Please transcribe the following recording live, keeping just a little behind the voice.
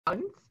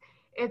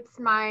It's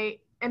my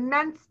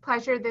immense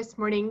pleasure this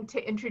morning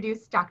to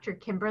introduce Dr.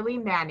 Kimberly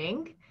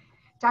Manning.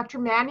 Dr.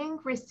 Manning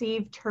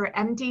received her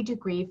MD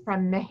degree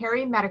from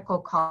Meharry Medical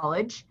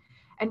College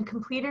and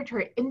completed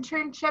her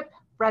internship,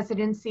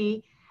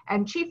 residency,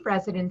 and chief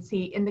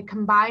residency in the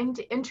combined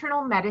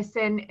internal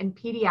medicine and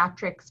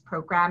pediatrics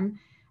program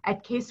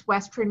at Case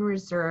Western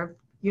Reserve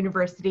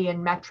University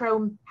and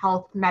Metro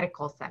Health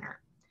Medical Center.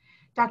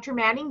 Dr.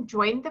 Manning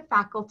joined the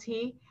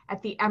faculty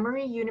at the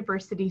Emory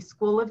University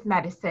School of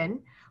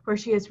Medicine, where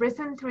she has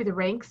risen through the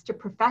ranks to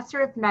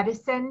Professor of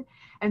Medicine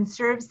and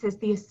serves as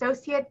the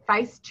Associate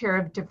Vice Chair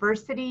of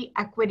Diversity,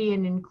 Equity,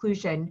 and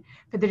Inclusion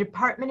for the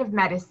Department of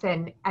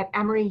Medicine at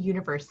Emory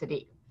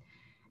University.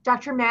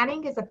 Dr.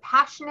 Manning is a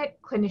passionate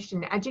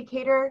clinician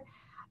educator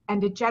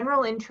and a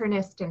general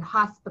internist and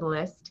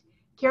hospitalist,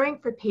 caring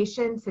for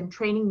patients and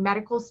training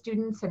medical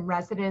students and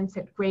residents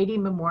at Grady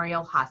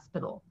Memorial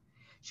Hospital.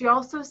 She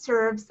also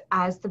serves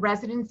as the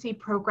Residency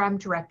Program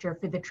Director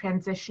for the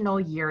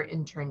Transitional Year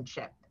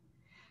Internship.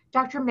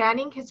 Dr.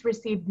 Manning has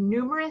received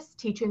numerous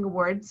teaching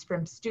awards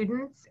from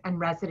students and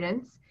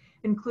residents,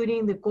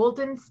 including the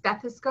Golden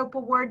Stethoscope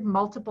Award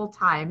multiple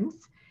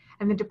times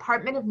and the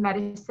Department of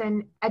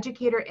Medicine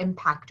Educator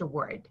Impact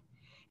Award.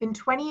 In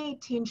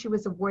 2018, she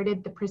was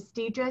awarded the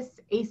prestigious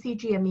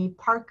ACGME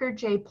Parker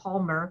J.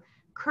 Palmer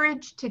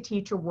Courage to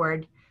Teach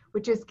Award,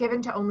 which is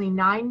given to only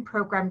 9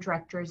 program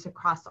directors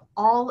across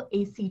all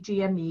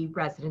ACGME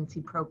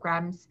residency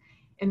programs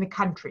in the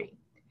country.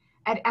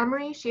 At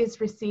Emory, she has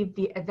received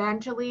the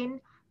Evangeline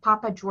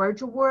Papa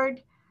George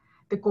Award,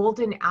 the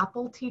Golden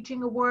Apple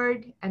Teaching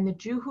Award, and the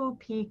Juhu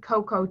P.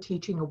 Coco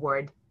Teaching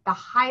Award, the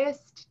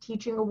highest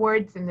teaching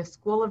awards in the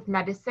School of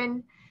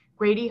Medicine,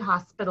 Grady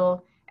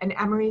Hospital, and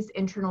Emory's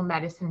internal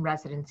medicine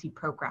residency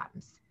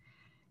programs.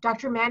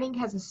 Dr. Manning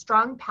has a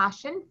strong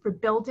passion for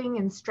building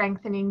and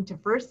strengthening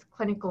diverse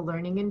clinical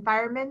learning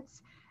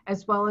environments,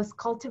 as well as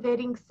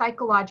cultivating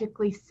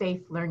psychologically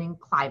safe learning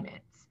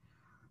climates.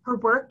 Her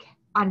work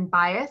on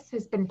bias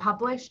has been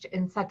published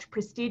in such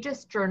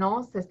prestigious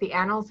journals as the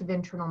Annals of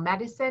Internal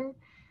Medicine,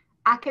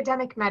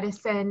 Academic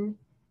Medicine,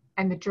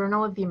 and the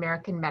Journal of the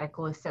American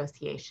Medical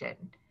Association.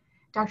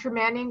 Dr.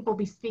 Manning will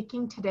be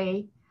speaking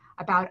today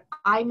about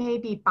I may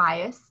be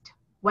biased,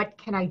 what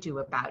can I do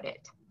about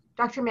it?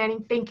 Dr.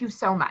 Manning, thank you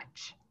so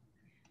much.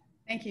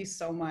 Thank you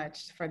so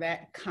much for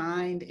that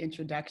kind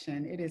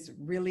introduction. It is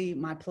really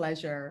my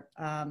pleasure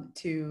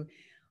to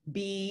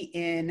be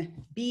in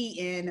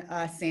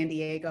San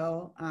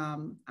Diego.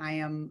 I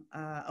am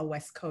a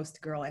West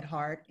Coast girl at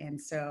heart,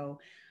 and so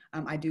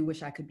I do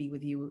wish I could be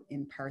with you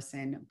in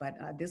person, but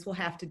this will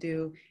have to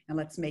do, and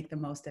let's make the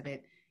most of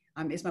it.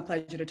 It's my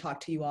pleasure to talk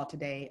to you all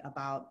today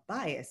about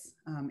bias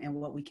and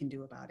what we can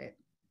do about it.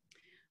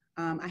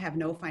 I have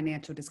no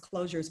financial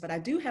disclosures, but I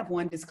do have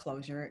one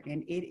disclosure,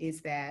 and it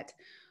is that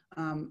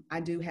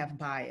I do have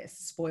bias,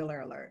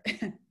 spoiler alert.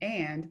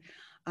 And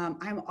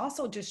I'm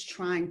also just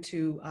trying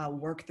to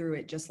work through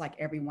it just like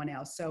everyone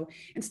else. So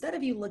instead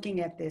of you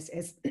looking at this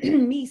as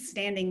me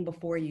standing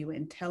before you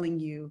and telling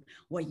you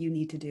what you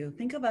need to do,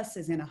 think of us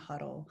as in a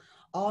huddle,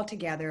 all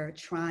together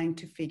trying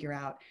to figure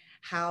out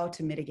how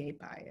to mitigate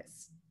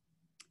bias.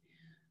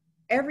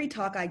 Every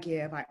talk I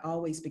give, I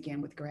always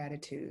begin with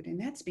gratitude. And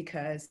that's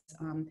because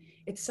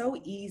it's so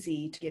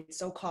easy to get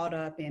so caught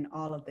up in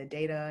all of the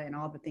data and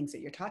all the things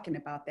that you're talking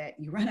about that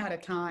you run out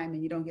of time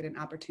and you don't get an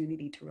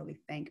opportunity to really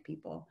thank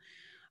people.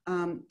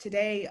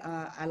 Today,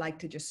 I like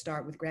to just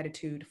start with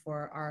gratitude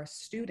for our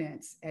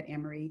students at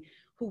Emory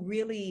who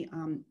really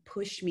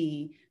push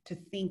me to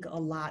think a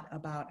lot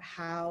about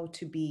how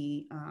to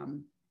be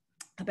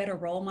a better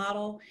role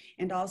model,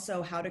 and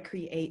also how to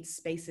create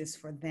spaces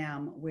for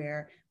them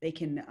where they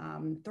can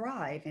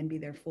thrive and be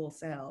their full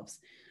selves.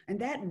 And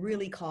that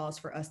really calls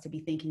for us to be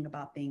thinking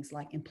about things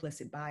like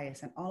implicit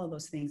bias and all of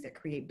those things that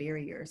create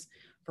barriers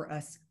for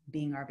us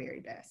being our very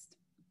best.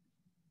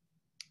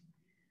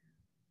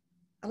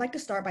 I'd like to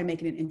start by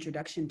making an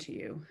introduction to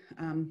you.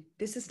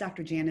 This is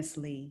Dr. Janice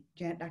Lee.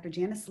 Dr.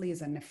 Janice Lee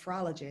is a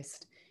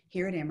nephrologist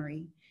here at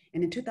Emory.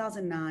 And in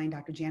 2009,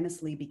 Dr.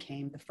 Janice Lee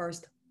became the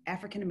first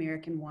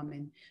African-American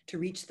woman to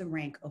reach the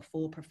rank of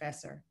full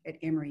professor at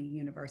Emory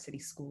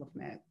University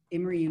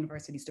Emory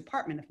University's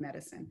Department of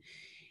Medicine.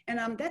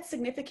 And that's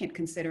significant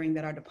considering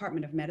that our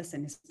Department of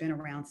Medicine has been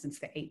around since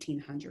the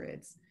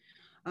 1800s.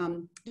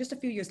 Just a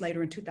few years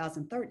later in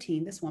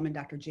 2013, this woman,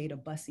 Dr. Jada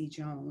Bussey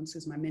Jones,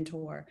 who's my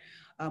mentor,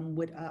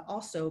 would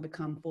also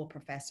become full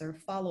professor,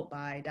 followed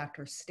by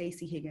Dr.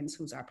 Stacy Higgins,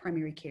 who's our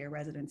primary care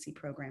residency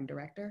program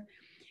director,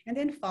 and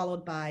then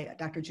followed by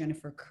Dr.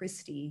 Jennifer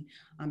Christie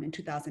in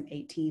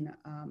 2018,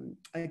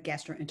 a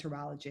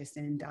gastroenterologist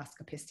and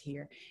endoscopist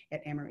here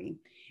at Emory.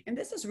 And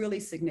this is really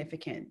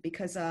significant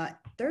because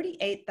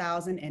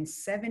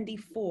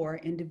 38,074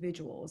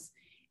 individuals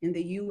in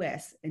the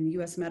US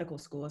medical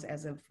schools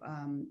as of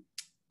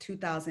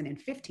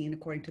 2015,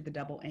 according to the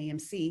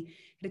AAMC,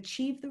 had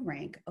achieved the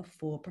rank of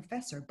full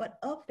professor. But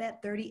of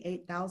that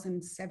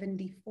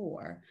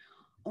 38,074,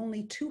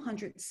 only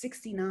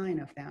 269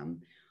 of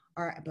them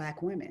are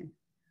Black women.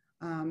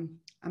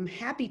 I'm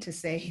happy to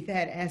say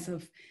that as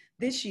of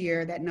this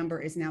year, that number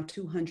is now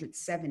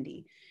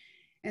 270.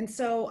 And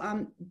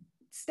so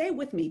stay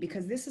with me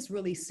because this is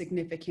really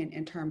significant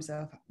in terms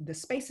of the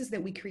spaces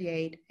that we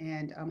create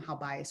and how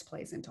bias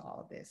plays into all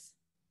of this.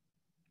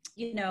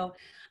 You know,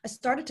 I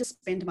started to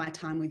spend my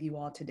time with you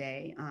all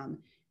today,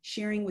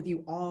 sharing with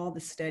you all the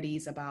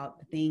studies about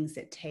the things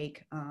that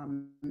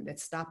that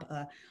stop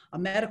a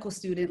medical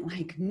student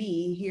like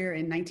me here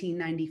in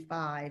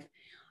 1995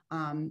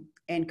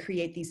 and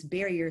create these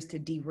barriers to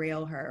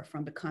derail her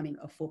from becoming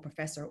a full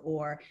professor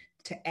or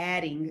to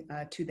adding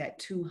to that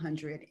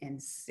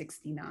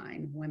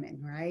 269 women,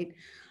 right?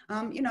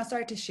 You know, I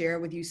started to share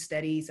with you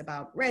studies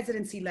about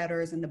residency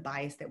letters and the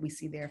bias that we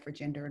see there for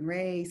gender and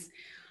race.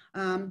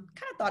 Kind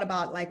of thought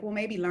about like, well,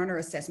 maybe learner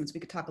assessments.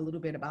 We could talk a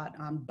little bit about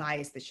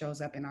bias that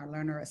shows up in our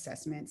learner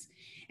assessments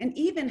and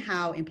even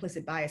how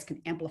implicit bias can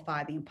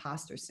amplify the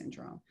imposter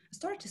syndrome. I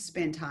started to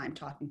spend time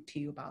talking to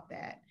you about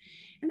that.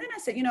 And then I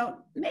said, you know,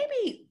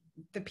 maybe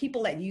the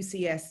people at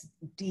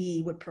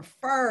UCSD would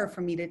prefer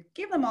for me to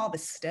give them all the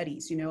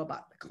studies, you know,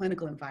 about the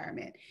clinical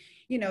environment,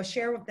 you know,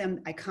 share with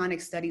them iconic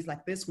studies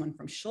like this one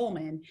from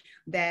Schulman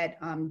that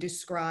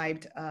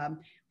described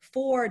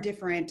 4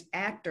 different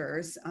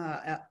actors,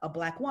 a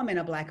Black woman,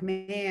 a Black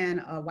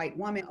man, a white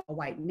woman, a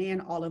white man,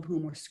 all of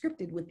whom were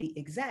scripted with the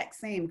exact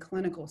same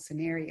clinical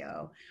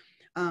scenario,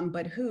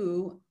 but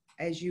who,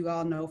 as you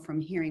all know from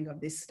hearing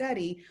of this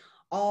study,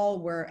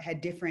 all had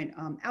different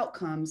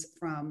outcomes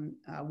from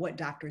what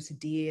doctors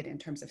did in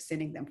terms of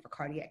sending them for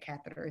cardiac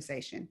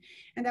catheterization.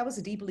 And that was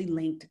deeply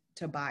linked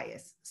to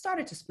bias.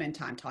 Started to spend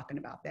time talking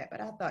about that, but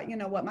I thought, you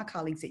know what, my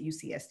colleagues at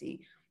UCSD,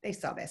 they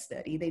saw that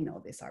study, they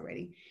know this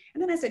already.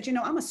 And then I said, you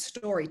know, I'm a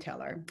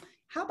storyteller.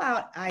 How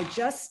about I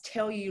just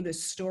tell you the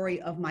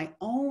story of my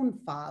own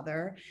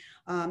father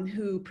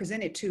who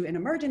presented to an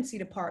emergency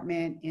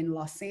department in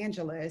Los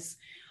Angeles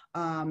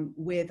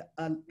with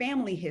a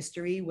family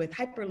history, with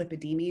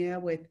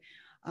hyperlipidemia, with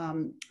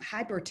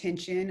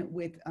hypertension,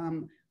 with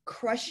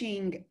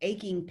crushing,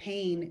 aching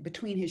pain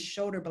between his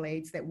shoulder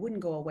blades that wouldn't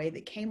go away,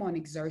 that came on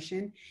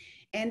exertion,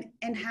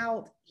 and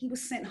how he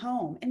was sent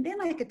home. And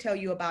then I could tell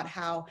you about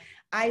how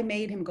I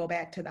made him go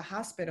back to the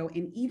hospital.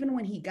 And even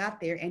when he got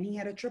there and he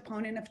had a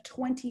troponin of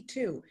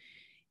 22,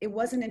 it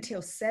wasn't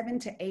until 7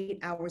 to 8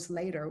 hours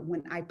later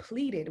when I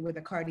pleaded with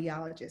a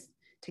cardiologist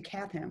to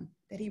cath him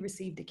that he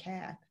received a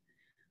cath.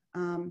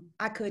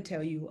 I could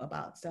tell you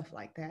about stuff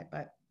like that,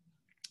 but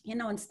you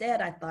know,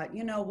 instead I thought,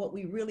 you know, what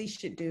we really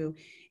should do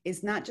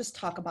is not just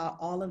talk about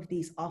all of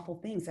these awful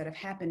things that have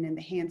happened in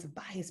the hands of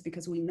bias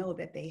because we know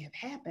that they have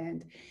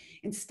happened.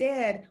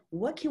 Instead,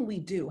 what can we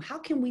do? How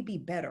can we be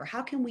better?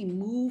 How can we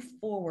move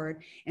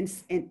forward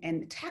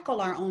and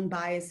tackle our own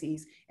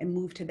biases and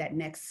move to that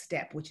next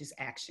step, which is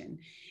action?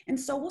 And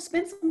so we'll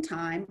spend some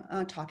time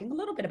talking a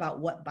little bit about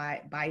what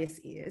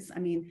bias is. I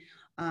mean,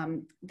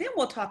 then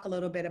we'll talk a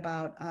little bit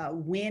about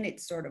when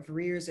it sort of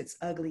rears its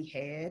ugly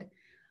head,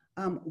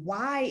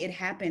 why it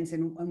happens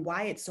and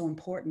why it's so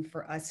important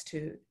for us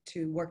to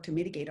work to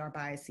mitigate our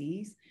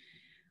biases.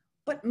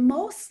 But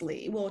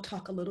mostly we'll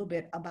talk a little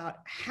bit about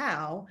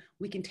how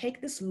we can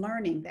take this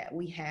learning that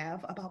we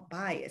have about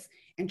bias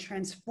and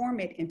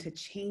transform it into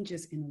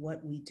changes in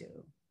what we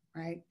do,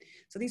 right?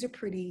 So these are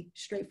pretty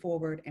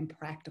straightforward and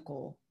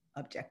practical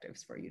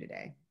objectives for you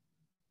today.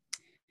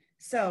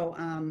 So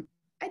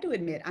I do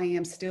admit I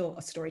am still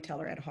a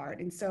storyteller at heart.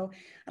 And so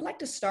I'd like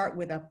to start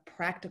with a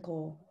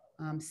practical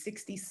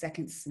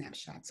 60-second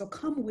snapshot. So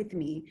come with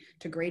me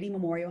to Grady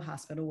Memorial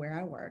Hospital where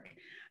I work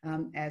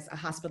as a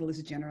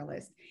hospitalist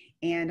generalist.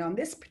 And on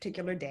this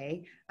particular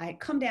day, I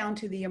come down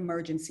to the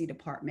emergency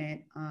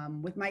department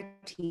with my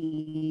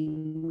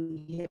team.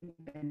 We had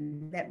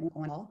been that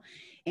on,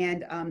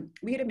 and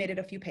we had admitted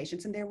a few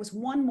patients, and there was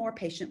one more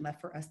patient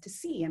left for us to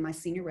see. And my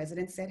senior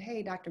resident said,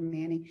 "Hey, Dr.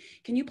 Manning,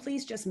 can you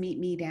please just meet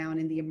me down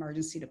in the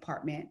emergency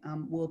department?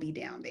 We'll be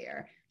down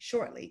there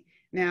shortly."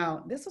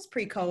 Now, this was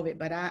pre-COVID,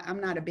 but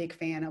I'm not a big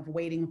fan of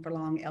waiting for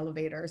long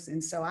elevators.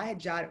 And so I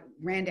had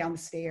ran down the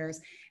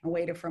stairs and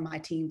waited for my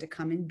team to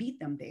come and beat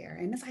them there.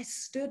 And as I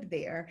stood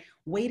there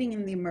waiting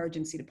in the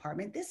emergency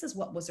department, this is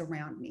what was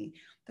around me.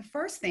 The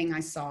first thing I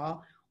saw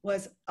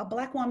was a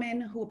Black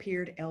woman who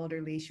appeared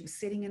elderly. She was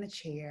sitting in a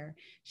chair.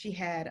 She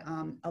had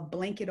a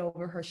blanket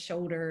over her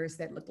shoulders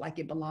that looked like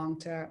it belonged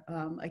to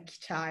a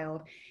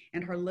child.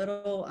 And her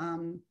little,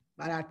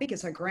 I think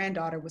it's her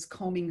granddaughter, was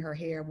combing her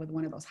hair with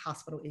one of those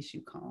hospital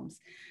issue combs.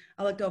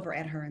 I looked over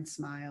at her and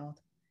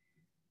smiled.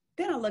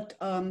 Then I looked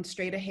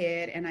straight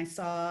ahead and I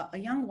saw a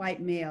young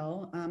white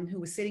male who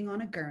was sitting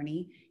on a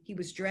gurney. He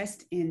was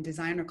dressed in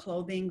designer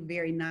clothing,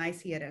 very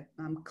nice. He had a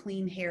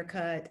clean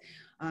haircut.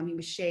 He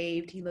was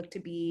shaved. He looked to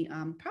be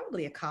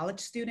probably a college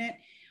student.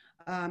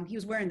 He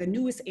was wearing the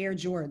newest Air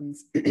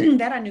Jordans.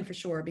 That I knew for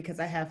sure because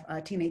I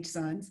have teenage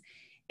sons.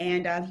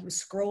 And he was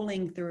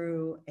scrolling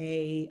through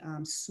a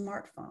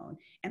smartphone.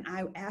 And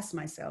I asked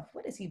myself,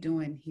 what is he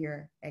doing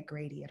here at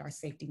Grady at our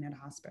safety net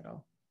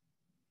hospital?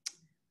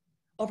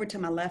 Over to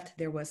my left,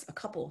 there was a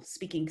couple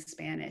speaking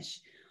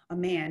Spanish. a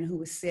man who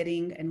was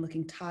sitting and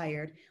looking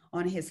tired.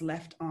 On his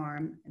left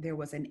arm, there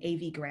was an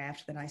AV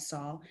graft that I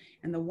saw,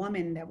 and the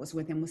woman that was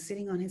with him was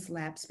sitting on his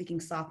lap, speaking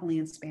softly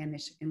in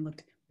Spanish, and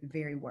looked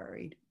very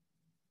worried.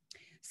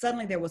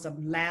 Suddenly, there was a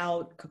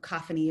loud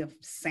cacophony of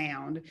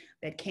sound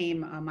that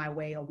came my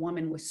way. A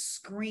woman was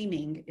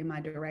screaming in my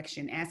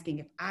direction, asking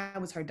if I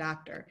was her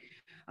doctor.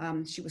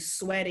 She was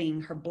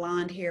sweating. Her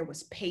blonde hair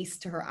was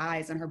paste to her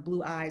eyes, and her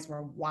blue eyes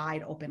were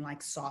wide open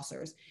like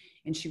saucers.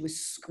 And she was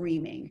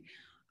screaming.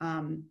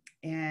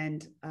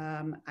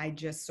 I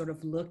just sort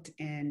of looked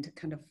and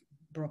kind of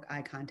broke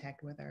eye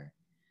contact with her.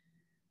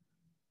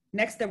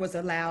 Next, there was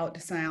a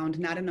loud sound,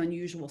 not an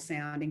unusual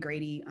sound in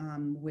Grady,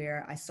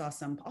 where I saw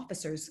some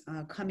officers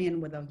come in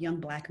with a young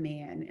Black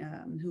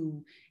man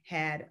who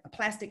had a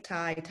plastic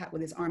tie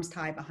with his arms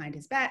tied behind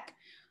his back.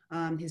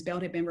 His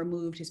belt had been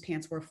removed, his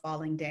pants were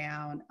falling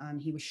down,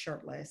 he was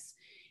shirtless.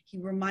 He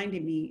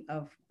reminded me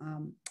of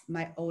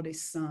my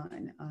oldest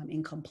son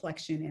in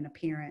complexion and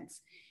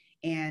appearance.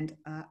 And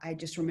I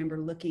just remember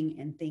looking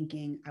and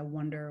thinking, I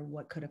wonder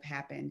what could have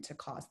happened to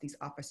cause these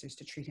officers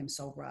to treat him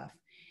so rough,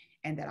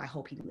 and that I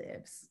hope he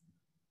lives.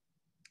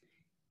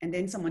 And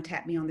then someone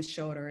tapped me on the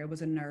shoulder. It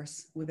was a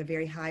nurse with a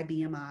very high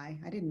BMI.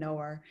 I didn't know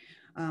her,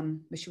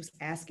 but she was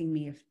asking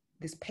me if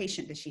this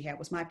patient that she had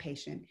was my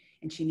patient,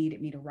 and she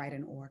needed me to write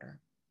an order.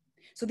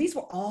 So these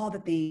were all the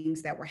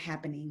things that were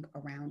happening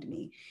around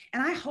me.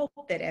 And I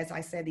hope that as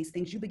I said these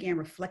things, you began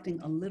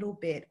reflecting a little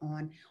bit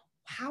on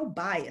how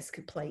bias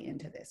could play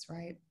into this,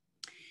 right?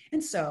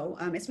 And so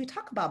as we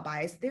talk about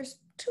bias, there's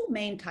two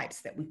main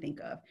types that we think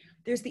of.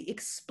 There's the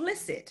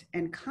explicit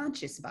and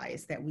conscious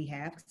bias that we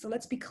have. So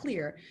let's be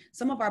clear,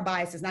 some of our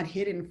bias is not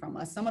hidden from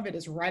us. Some of it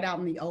is right out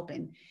in the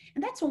open.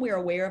 And that's when we're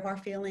aware of our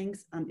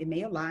feelings. It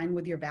may align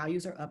with your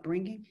values or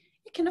upbringing.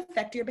 It can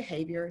affect your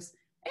behaviors.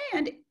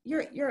 And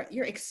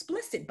your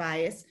explicit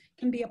bias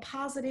can be a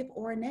positive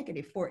or a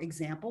negative. For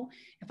example,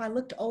 if I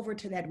looked over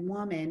to that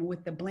woman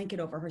with the blanket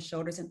over her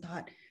shoulders and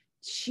thought,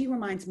 she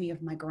reminds me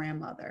of my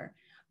grandmother,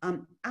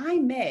 I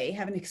may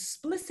have an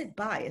explicit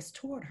bias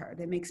toward her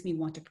that makes me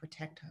want to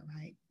protect her,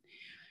 right?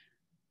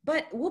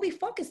 But we'll be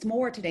focused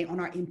more today on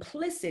our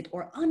implicit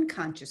or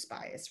unconscious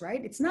bias,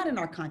 right? It's not in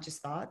our conscious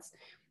thoughts.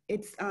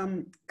 It's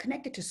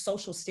connected to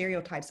social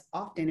stereotypes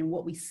often in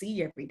what we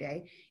see every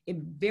day. It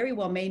very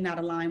well may not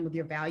align with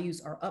your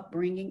values or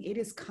upbringing. It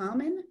is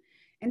common,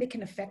 and it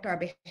can affect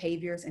our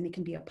behaviors, and it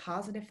can be a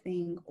positive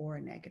thing or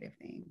a negative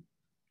thing.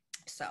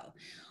 So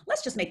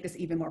let's just make this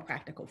even more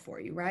practical for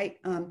you, right?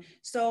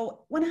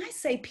 So when I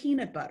say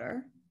peanut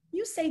butter,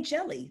 you say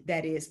jelly.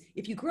 That is,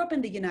 if you grew up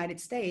in the United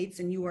States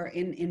and you are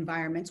in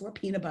environments where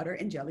peanut butter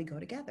and jelly go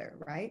together,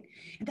 right?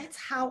 And that's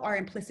how our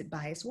implicit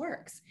bias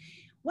works.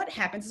 What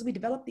happens is we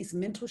develop these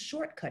mental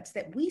shortcuts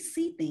that we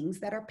see things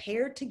that are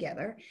paired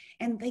together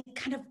and they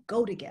kind of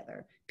go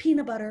together.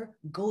 Peanut butter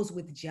goes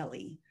with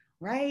jelly,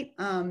 right?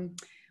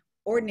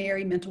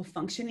 Ordinary mental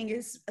functioning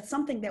is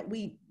something that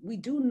we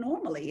do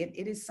normally.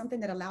 It is something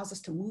that allows us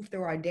to move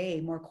through our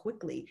day more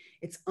quickly.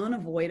 It's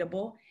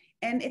unavoidable,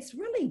 and it's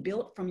really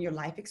built from your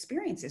life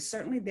experiences.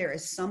 Certainly there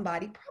is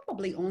somebody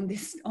probably on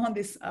this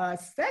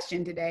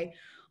session today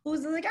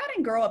who's like, I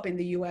didn't grow up in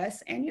the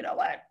US, and you know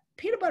what?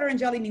 Peanut butter and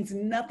jelly means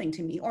nothing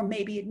to me, or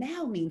maybe it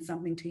now means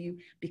something to you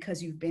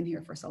because you've been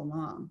here for so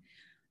long.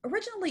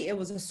 Originally, it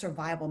was a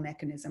survival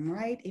mechanism,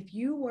 right? If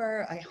you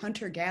were a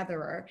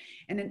hunter-gatherer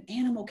and an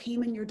animal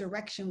came in your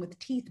direction with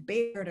teeth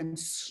bared and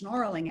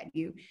snarling at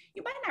you,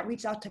 you might not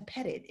reach out to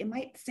pet it. It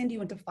might send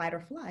you into fight or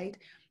flight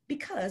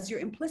because your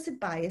implicit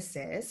bias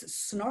says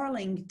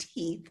snarling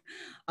teeth,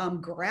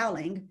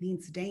 growling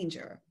means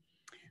danger.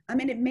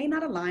 And it may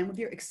not align with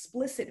your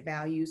explicit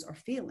values or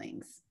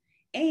feelings.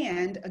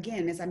 And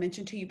again, as I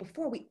mentioned to you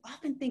before, we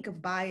often think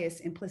of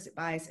bias, implicit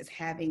bias, as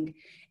having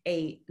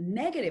a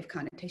negative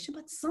connotation,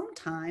 but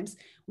sometimes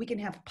we can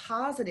have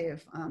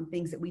positive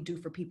things that we do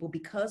for people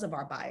because of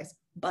our bias,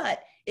 but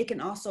it can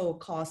also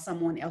cause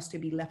someone else to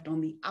be left on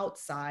the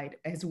outside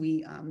as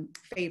we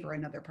favor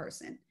another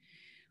person.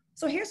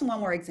 So here's one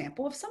more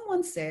example. If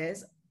someone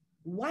says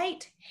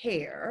white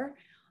hair,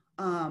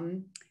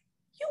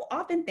 you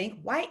often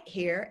think white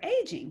hair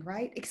aging,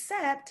 right?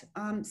 Except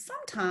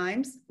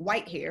sometimes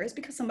white hair is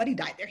because somebody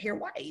dyed their hair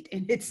white,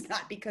 and it's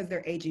not because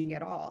they're aging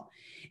at all.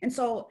 And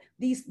so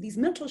these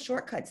mental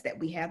shortcuts that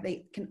we have,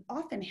 they can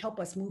often help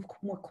us move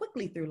more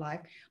quickly through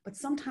life, but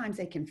sometimes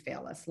they can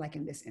fail us, like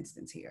in this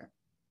instance here.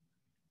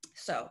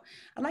 So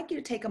I'd like you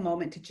to take a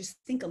moment to just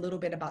think a little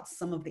bit about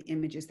some of the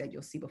images that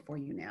you'll see before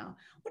you now.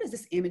 What does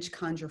this image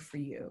conjure for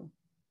you?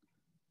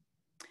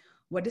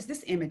 What does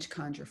this image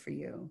conjure for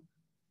you?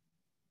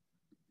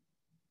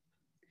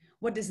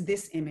 What does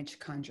this image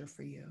conjure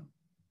for you?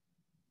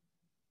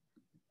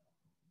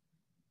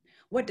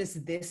 What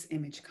does this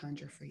image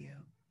conjure for you?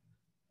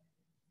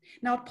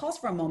 Now, I'll pause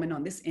for a moment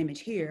on this image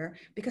here,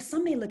 because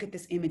some may look at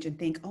this image and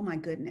think, oh my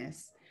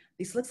goodness,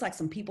 this looks like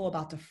some people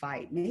about to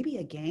fight, maybe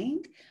a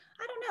gang?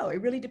 I don't know.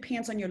 It really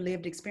depends on your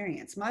lived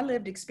experience. My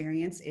lived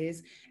experience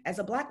is as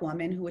a Black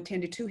woman who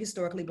attended 2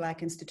 historically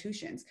Black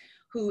institutions,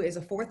 who is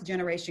a fourth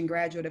generation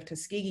graduate of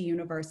Tuskegee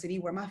University,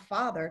 where my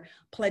father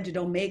pledged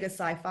Omega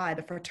Psi Phi,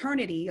 the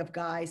fraternity of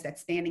guys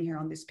that's standing here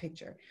on this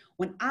picture.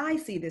 When I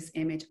see this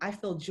image, I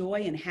feel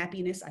joy and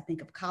happiness. I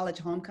think of college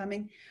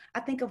homecoming. I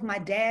think of my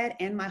dad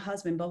and my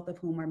husband, both of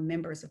whom are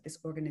members of this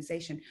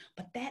organization.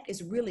 But that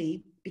is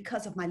really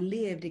because of my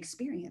lived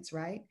experience,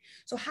 right?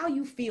 So how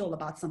you feel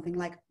about something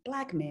like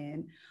Black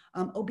men,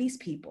 obese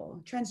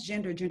people,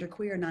 transgender,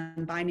 genderqueer,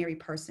 non-binary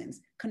persons,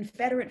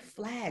 Confederate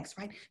flags,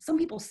 right? Some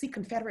people see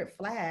Confederate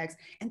flags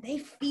and they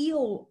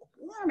feel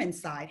warm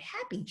inside,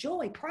 happy,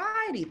 joy,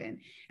 pride even.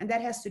 And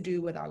that has to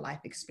do with our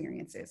life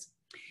experiences.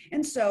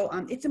 And so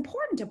it's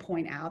important to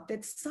point out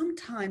that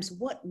sometimes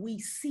what we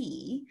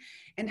see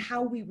and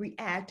how we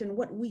react and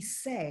what we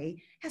say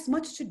has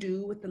much to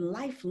do with the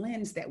life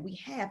lens that we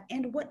have,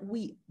 and what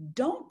we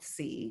don't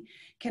see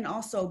can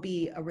also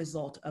be a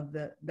result of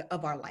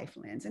of our life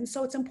lens. And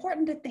so it's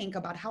important to think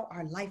about how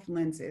our life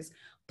lenses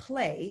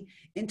play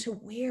into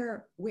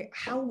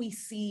how we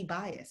see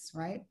bias,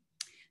 right?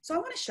 So I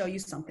want to show you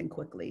something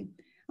quickly.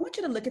 I want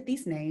you to look at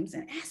these names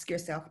and ask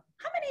yourself,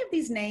 how many of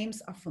these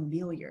names are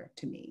familiar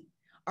to me?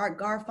 Art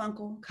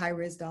Garfunkel, Kai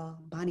Risdahl,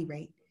 Bonnie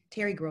Raitt,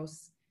 Terry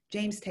Gross,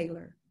 James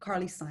Taylor,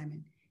 Carly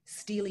Simon,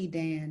 Steely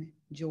Dan,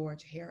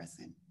 George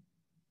Harrison.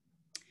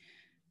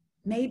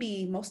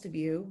 Maybe most of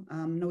you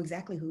know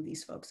exactly who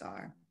these folks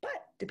are, but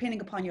depending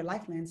upon your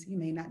life lens, you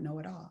may not know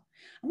at all.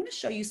 I'm going to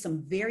show you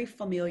some very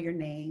familiar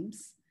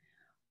names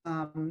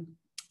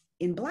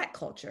in Black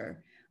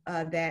culture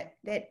that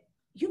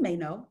you may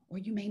know or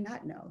you may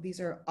not know.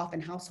 These are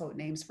often household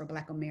names for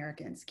Black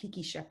Americans: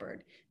 Kiki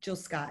Shepard, Jill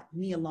Scott,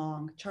 Nia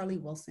Long, Charlie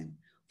Wilson,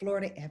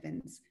 Florida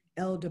Evans,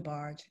 Elle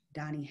DeBarge,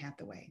 Donny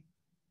Hathaway.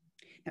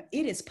 Now,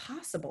 it is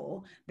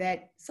possible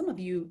that some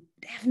of you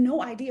have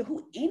no idea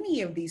who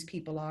any of these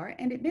people are.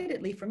 And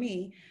admittedly, for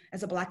me,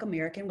 as a Black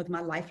American with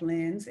my life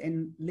lens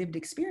and lived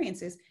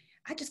experiences,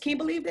 I just can't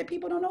believe that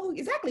people don't know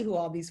exactly who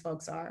all these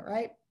folks are,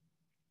 right?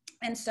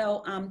 And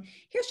so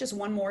here's just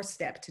one more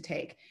step to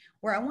take,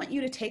 where I want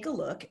you to take a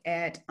look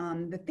at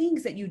the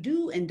things that you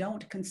do and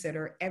don't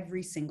consider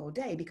every single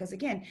day. Because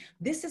again,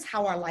 this is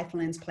how our life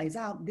lens plays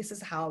out. This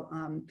is how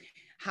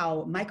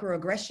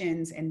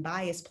microaggressions and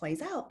bias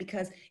plays out.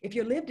 Because if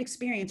your lived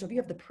experience, or if you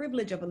have the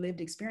privilege of a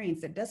lived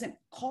experience that doesn't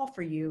call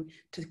for you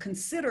to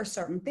consider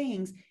certain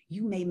things,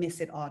 you may miss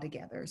it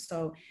altogether.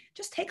 So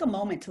just take a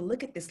moment to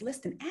look at this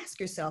list and ask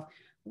yourself,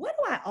 what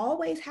do I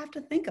always have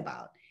to think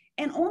about?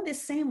 And on this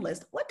same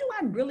list, what do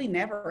I really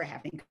never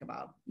have to think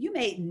about? You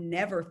may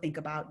never think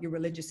about your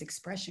religious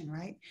expression,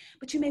 right?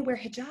 But you may wear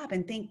hijab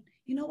and think,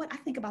 you know what? I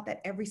think about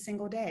that every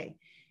single day.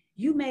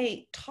 You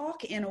may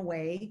talk in a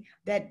way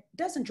that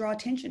doesn't draw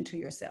attention to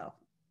yourself.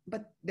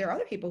 But there are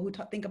other people who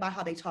think about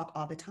how they talk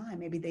all the time.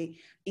 Maybe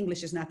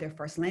English is not their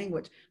first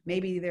language.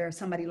 Maybe there's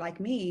somebody like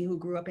me who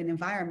grew up in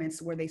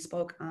environments where they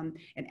spoke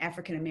an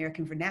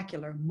African-American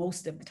vernacular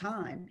most of the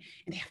time,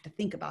 and they have to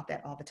think about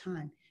that all the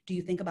time. Do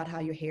you think about how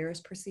your hair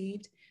is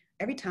perceived?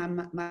 Every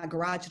time my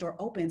garage door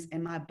opens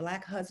and my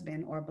Black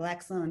husband or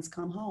Black sons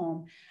come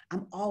home,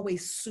 I'm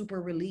always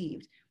super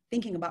relieved.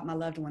 Thinking about my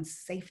loved one's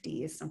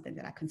safety is something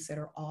that I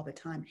consider all the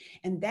time.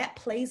 And that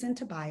plays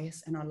into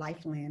bias and our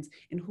life lens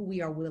and who we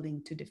are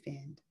willing to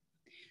defend.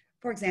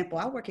 For example,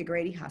 I work at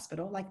Grady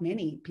Hospital, like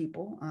many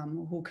people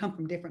who come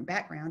from different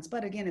backgrounds.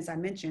 But again, as I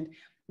mentioned,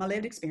 my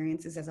lived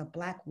experiences as a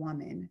Black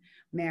woman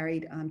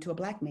married to a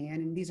Black man,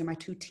 and these are my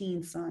two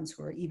teen sons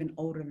who are even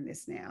older than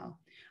this now.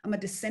 I'm a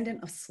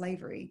descendant of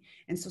slavery.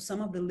 And so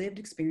some of the lived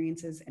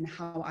experiences and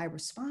how I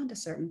respond to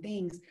certain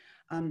things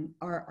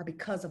are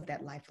because of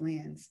that life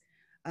lens.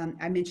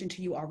 I mentioned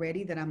to you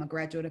already that I'm a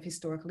graduate of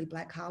historically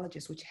Black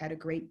colleges, which had a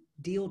great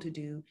deal to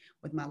do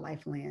with my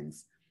life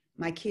lens.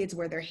 My kids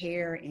wear their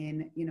hair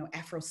in,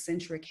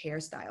 Afrocentric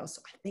hairstyles.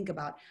 So I think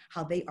about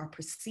how they are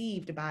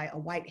perceived by a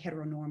white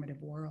heteronormative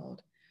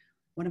world.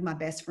 One of my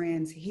best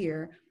friends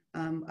here,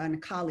 and a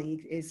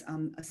colleague, is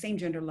a same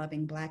gender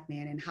loving Black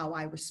man, and how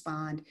I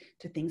respond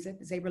to things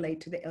as they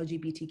relate to the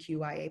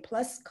LGBTQIA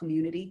plus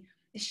community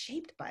is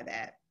shaped by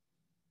that.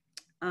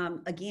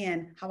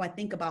 Again, how I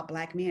think about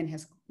Black men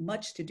has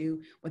much to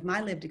do with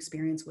my lived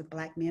experience with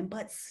Black men,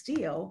 but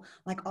still,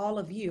 like all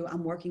of you,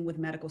 I'm working with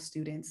medical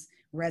students,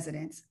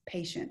 residents,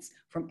 patients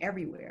from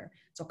everywhere.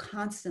 So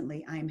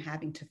constantly I am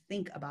having to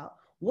think about,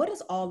 what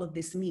does all of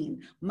this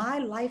mean? My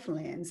life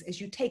lens, as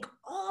you take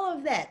all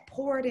of that,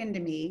 pour it into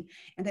me,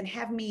 and then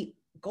have me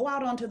go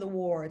out onto the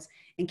wards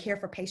and care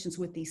for patients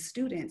with these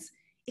students,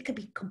 it could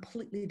be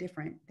completely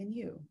different than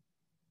you.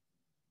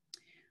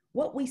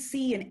 What we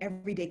see in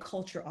everyday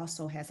culture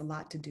also has a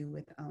lot to do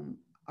with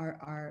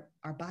our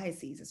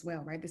biases as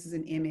well, right? This is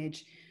an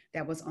image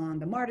that was on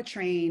the MARTA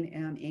train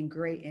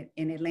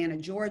in Atlanta,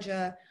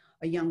 Georgia,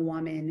 a young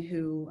woman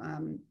who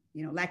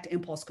lacked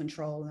impulse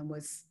control and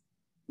was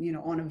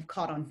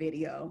caught on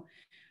video.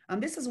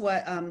 This is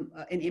what an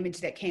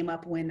image that came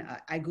up when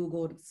I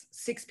Googled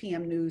 6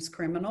 p.m. news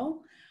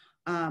criminal.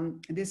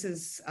 This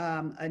is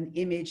an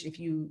image if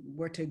you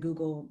were to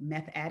Google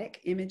meth addict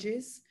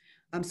images.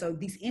 So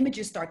these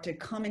images start to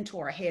come into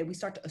our head. We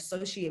start to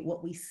associate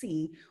what we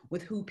see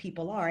with who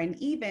people are. And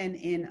even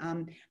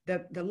in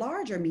the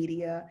larger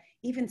media,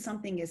 even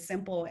something as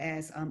simple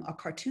as a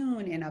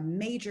cartoon in a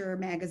major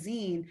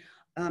magazine.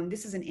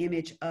 This is an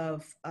image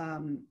of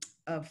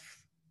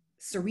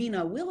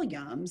Serena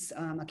Williams,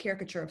 a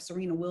caricature of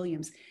Serena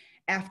Williams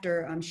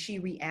after she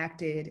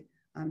reacted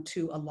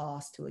to a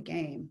loss to a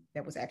game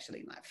that was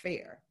actually not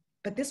fair.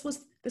 But this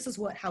is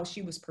how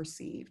she was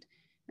perceived.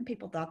 And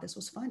people thought this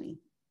was funny.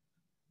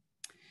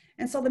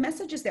 And so the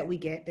messages that we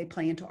get, they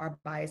play into our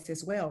bias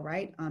as well,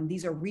 right?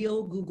 These are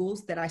real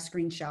Googles that I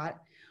screenshot.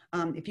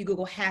 If you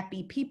Google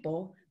happy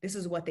people, this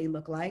is what they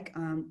look like,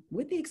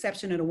 with the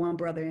exception of the one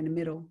brother in the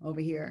middle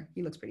over here.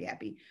 He looks pretty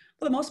happy.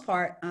 For the most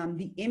part,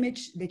 the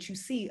image that you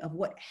see of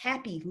what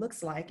happy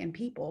looks like in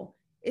people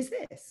is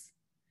this.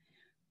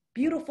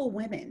 Beautiful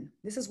women.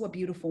 This is what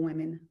beautiful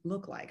women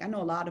look like. I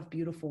know a lot of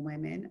beautiful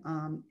women,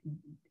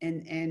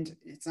 and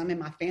some in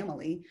my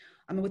family.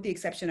 I mean, with the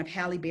exception of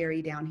Halle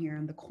Berry down here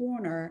in the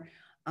corner,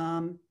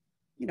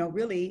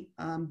 really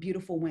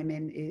beautiful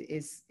women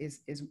is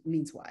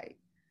means white.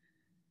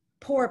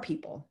 Poor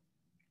people.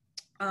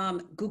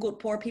 Googled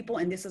poor people,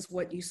 and this is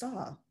what you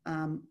saw,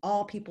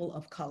 all people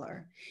of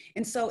color.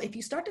 And so if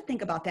you start to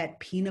think about that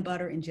peanut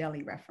butter and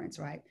jelly reference,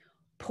 right?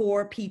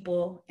 Poor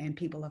people and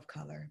people of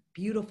color,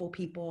 beautiful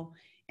people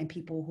and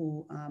people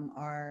who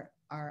are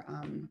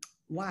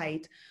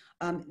white.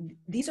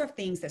 These are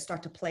things that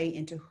start to play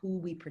into who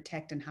we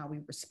protect and how we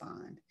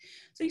respond.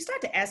 So you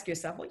start to ask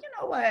yourself, well, you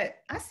know what?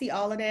 I see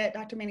all of that,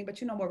 Dr. Manning, but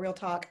you know what, real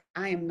talk,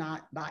 I am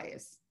not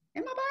biased.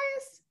 Am I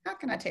biased? How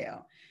can I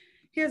tell?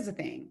 Here's the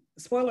thing,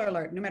 spoiler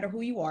alert, no matter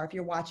who you are, if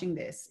you're watching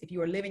this, if you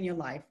are living your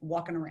life,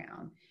 walking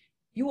around,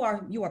 you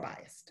are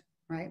biased,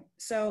 right?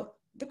 So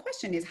the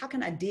question is, how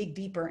can I dig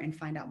deeper and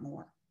find out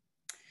more?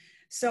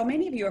 So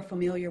many of you are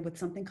familiar with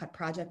something called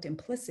Project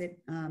Implicit.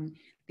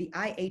 The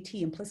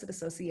IAT, Implicit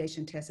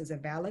Association Test, is a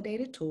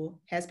validated tool,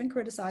 has been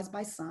criticized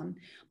by some,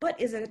 but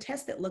is it a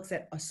test that looks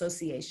at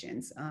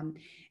associations?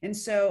 And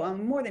so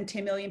more than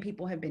 10 million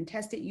people have been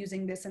tested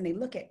using this, and they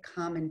look at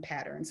common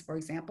patterns. For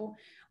example,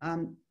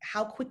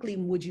 how quickly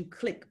would you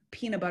click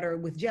peanut butter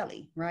with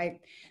jelly, right?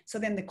 So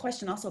then the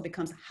question also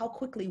becomes, how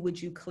quickly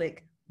would you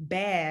click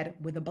bad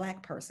with a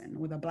Black person,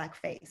 with a Black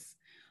face?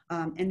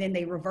 And then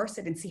they reverse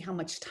it and see how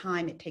much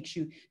time it takes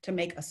you to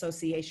make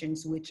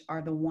associations, which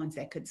are the ones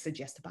that could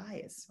suggest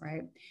bias,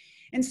 right?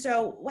 And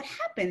so what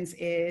happens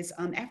is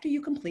after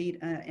you complete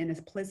an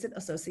implicit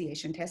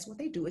association test, what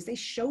they do is they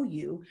show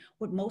you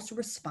what most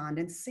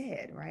respondents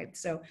said, right?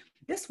 So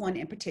this one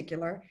in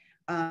particular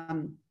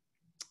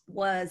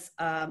was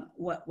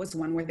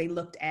one where they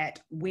looked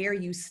at where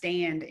you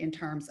stand in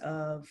terms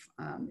of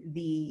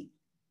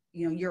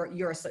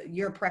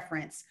your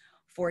preference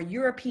for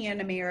European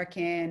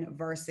American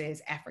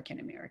versus African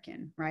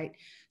American, right?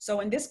 So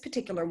in this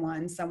particular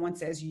one, someone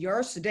says,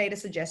 your data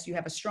suggests you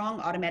have a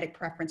strong automatic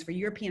preference for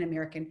European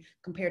American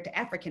compared to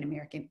African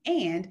American.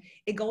 And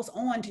it goes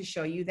on to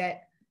show you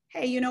that,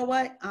 hey, you know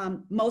what?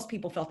 Most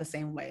people felt the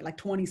same way, like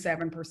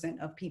 27%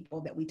 of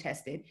people that we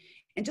tested.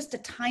 And just a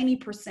tiny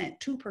percent,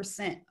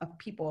 2% of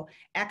people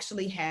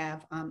actually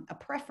have a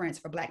preference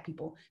for Black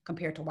people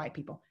compared to white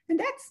people.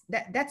 And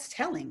that's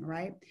telling,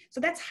 right?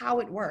 So that's how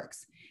it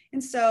works.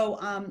 And so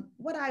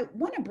what I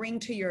want to bring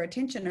to your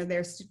attention are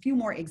there's a few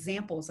more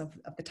examples of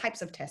the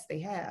types of tests they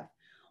have.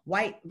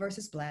 White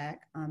versus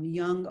Black,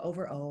 young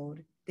over old,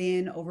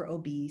 thin over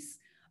obese,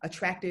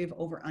 attractive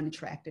over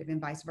unattractive, and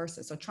vice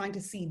versa. So trying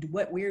to see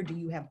where do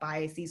you have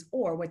biases,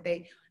 or what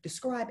they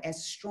describe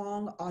as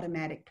strong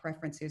automatic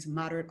preferences,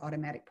 moderate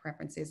automatic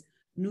preferences,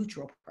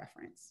 neutral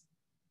preference.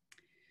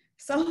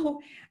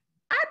 So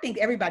I think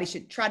everybody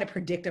should try to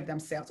predict of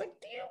themselves. Like,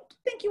 do you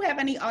think you have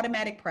any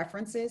automatic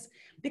preferences?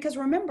 Because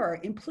remember,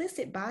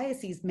 implicit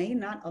biases may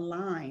not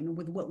align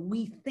with what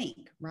we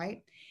think,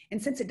 right?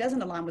 And since it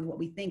doesn't align with what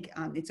we think,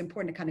 it's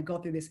important to kind of go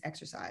through this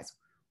exercise.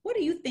 What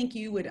do you think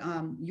you would,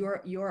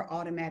 your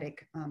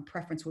automatic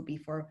preference would be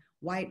for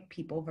white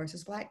people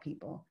versus Black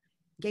people,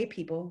 gay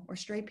people or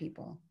straight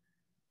people,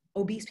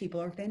 obese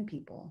people or thin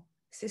people,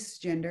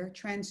 cisgender,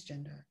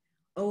 transgender,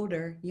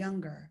 older,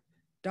 younger,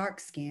 dark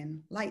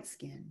skin, light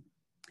skin?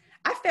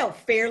 I felt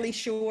fairly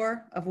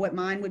sure of what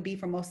mine would be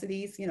for most of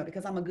these,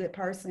 because I'm a good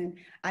person.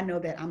 I know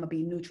that I'm gonna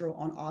be neutral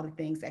on all the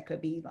things that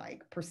could be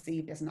like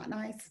perceived as not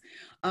nice.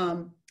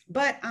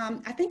 But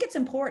I think it's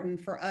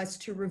important for us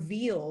to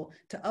reveal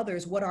to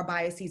others what our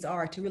biases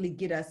are, to really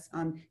get us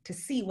to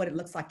see what it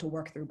looks like to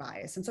work through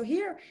bias. And so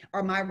here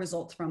are my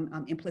results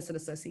from implicit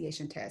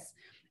association tests.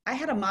 I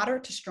had a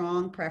moderate to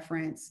strong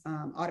preference,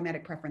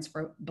 automatic preference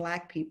for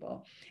Black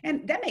people.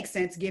 And that makes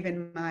sense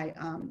given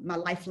my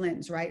life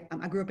lens, right?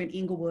 I grew up in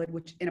Inglewood,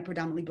 which in a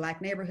predominantly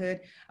Black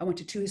neighborhood. I went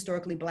to 2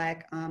 historically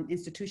Black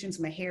institutions,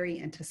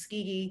 Meharry and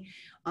Tuskegee.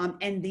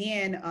 And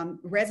then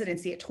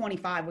residency at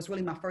 25 was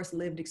really my first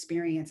lived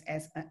experience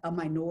as a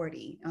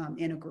minority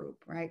in a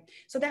group, right?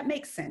 So that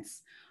makes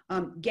sense.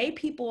 Gay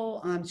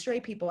people,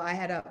 straight people, I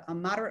had a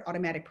moderate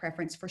automatic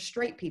preference for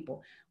straight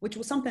people, which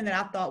was something that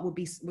I thought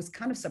was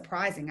kind of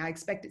surprising. I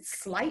expected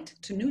slight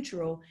to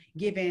neutral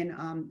given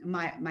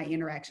my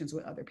interactions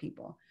with other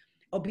people.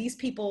 Obese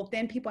people,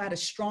 thin people, I had a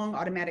strong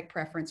automatic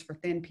preference for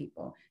thin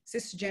people.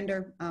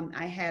 Cisgender,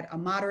 I had a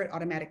moderate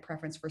automatic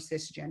preference for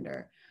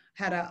cisgender.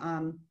 Had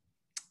a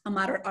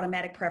moderate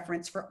automatic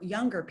preference for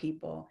younger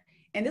people.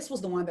 And this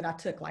was the one that I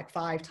took like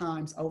 5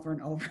 times over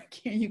and over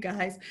again, you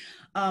guys.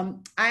 I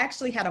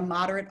actually had a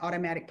moderate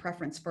automatic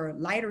preference for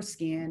lighter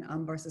skin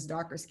versus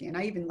darker skin.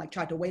 I even like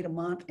tried to wait a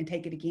month and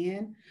take it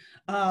again.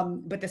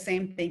 But the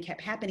same thing kept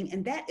happening.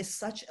 And that is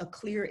such a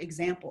clear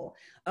example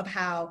of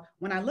how,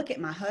 when I look at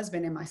my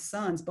husband and my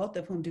sons, both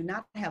of whom do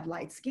not have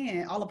light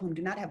skin, all of whom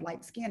do not have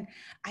light skin,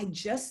 I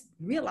just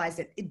realized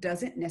that it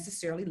doesn't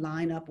necessarily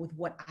line up with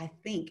what I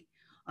think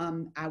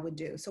I would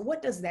do. So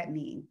what does that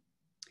mean?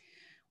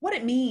 What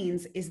it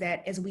means is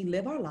that as we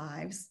live our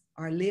lives,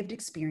 our lived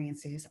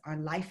experiences, our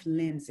life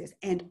lenses,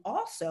 and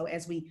also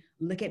as we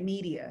look at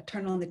media,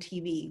 turn on the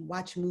TV,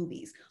 watch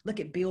movies, look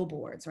at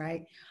billboards,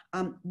 right?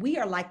 We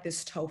are like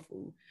this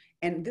tofu,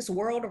 and this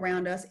world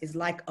around us is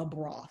like a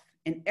broth.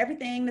 And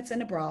everything that's in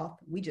the broth,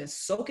 we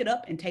just soak it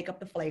up and take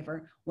up the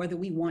flavor, whether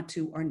we want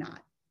to or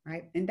not,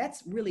 right? And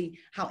that's really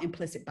how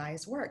implicit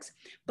bias works.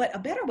 But a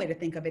better way to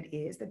think of it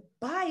is that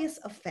bias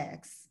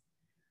affects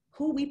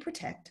who we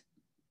protect,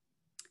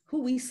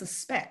 who we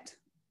suspect,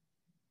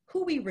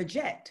 who we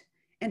reject,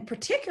 and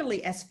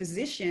particularly as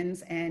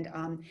physicians and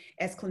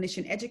as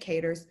clinician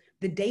educators,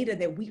 the data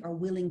that we are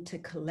willing to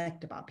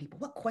collect about people.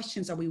 What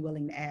questions are we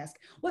willing to ask?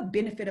 What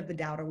benefit of the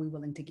doubt are we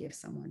willing to give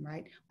someone,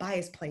 right?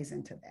 Bias plays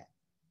into that.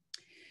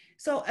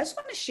 So I just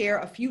want to share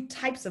a few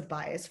types of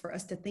bias for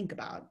us to think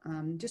about,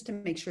 just to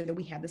make sure that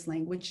we have this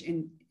language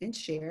in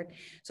shared.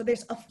 So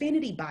there's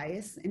affinity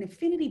bias, and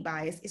affinity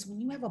bias is when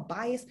you have a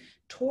bias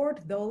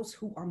toward those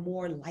who are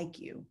more like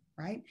you,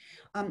 right?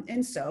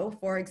 And so,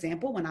 for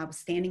example, when I was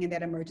standing in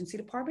that emergency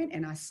department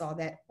and I saw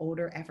that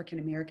older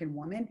African-American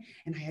woman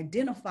and I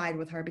identified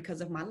with her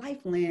because of my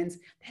life lens,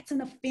 that's an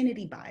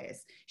affinity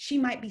bias. She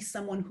might be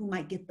someone who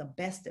might get the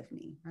best of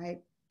me, right?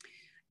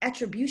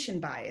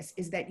 Attribution bias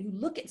is that you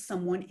look at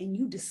someone and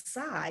you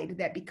decide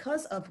that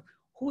because of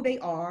who they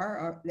are,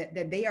 or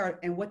that they are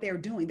and what they're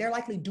doing, they're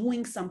likely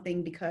doing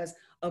something because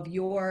of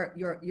your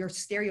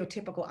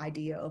stereotypical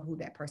idea of who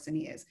that person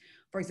is.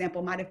 For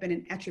example, might have been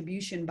an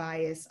attribution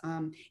bias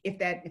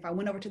if I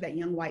went over to that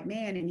young white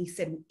man and he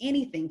said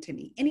anything to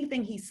me,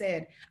 anything he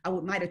said,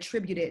 might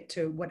attribute it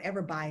to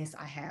whatever bias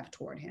I have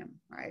toward him,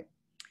 right?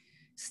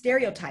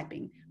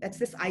 Stereotyping, that's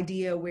this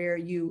idea where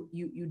you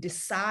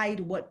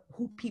decide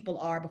who people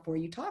are before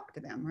you talk to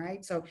them,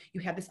 right? So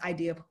you have this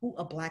idea of who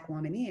a Black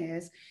woman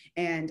is,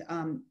 and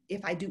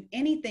if I do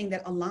anything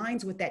that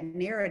aligns with that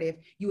narrative,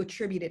 you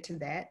attribute it to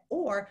that,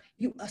 or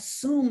you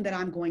assume that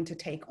I'm going to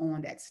take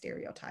on that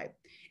stereotype.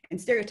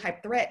 And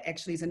stereotype threat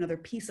actually is another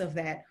piece of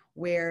that,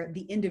 where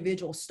the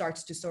individual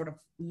starts to sort of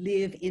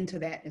live into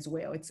that as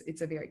well.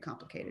 It's a very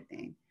complicated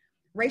thing.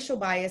 Racial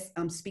bias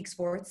speaks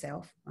for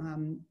itself.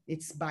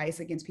 It's bias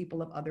against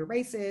people of other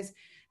races.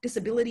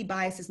 Disability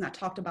bias is not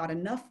talked about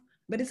enough,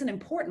 but it's an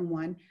important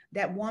one.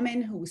 That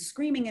woman who was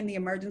screaming in the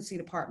emergency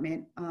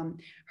department,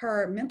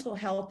 her mental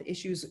health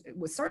issues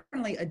was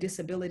certainly a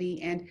disability.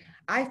 And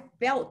I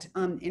felt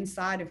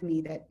inside of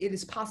me that it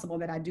is possible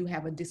that I do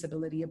have a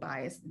disability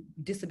bias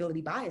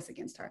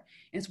against her.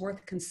 And it's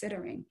worth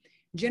considering.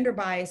 Gender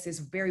bias is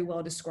very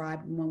well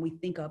described when we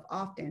think of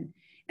often.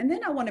 And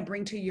then I want to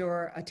bring to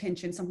your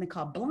attention something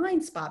called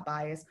blind spot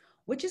bias,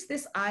 which is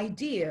this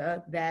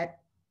idea that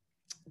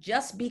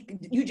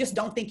you just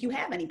don't think you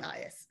have any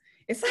bias.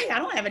 It's like, I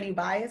don't have any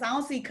bias. I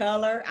don't see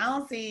color. I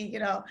don't see,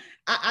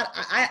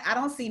 I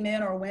don't see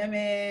men or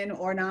women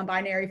or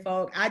non-binary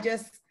folk. I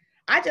just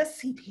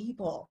see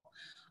people.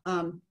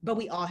 But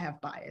we all have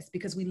bias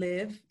because we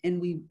live and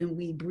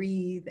we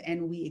breathe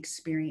and we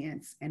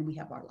experience and we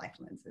have our life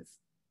lenses.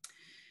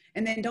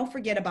 And then don't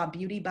forget about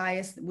beauty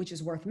bias, which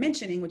is worth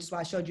mentioning, which is why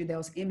I showed you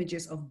those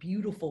images of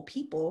beautiful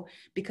people,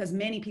 because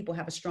many people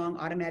have a strong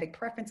automatic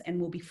preference and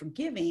will be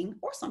forgiving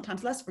or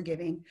sometimes less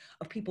forgiving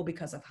of people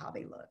because of how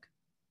they look.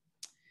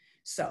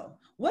 So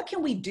what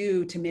can we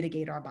do to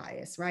mitigate our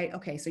bias, right?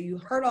 Okay, so you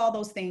heard all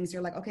those things.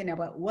 You're like, okay, now,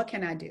 but what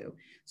can I do?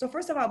 So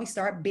first of all, we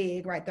start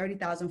big, right?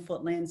 30,000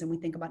 foot lens, and we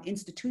think about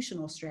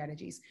institutional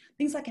strategies,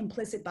 things like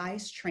implicit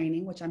bias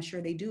training, which I'm sure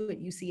they do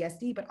at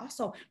UCSD, but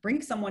also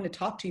bringing someone to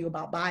talk to you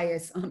about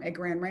bias at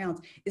Grand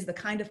Rounds is the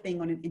kind of thing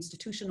on an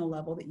institutional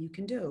level that you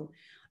can do.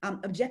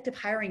 Objective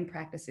hiring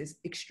practices,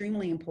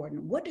 extremely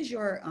important. What does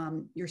your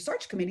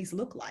search committees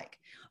look like?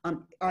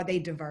 Are they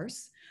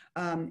diverse?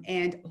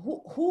 And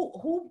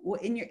who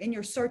in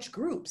your search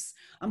groups,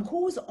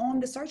 who's on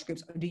the search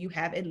groups? Do you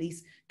have at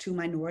least 2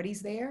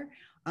 minorities there?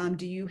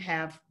 Do you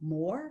have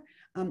more?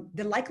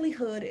 The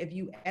likelihood of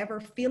you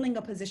ever filling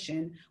a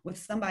position with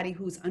somebody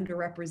who's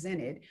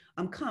underrepresented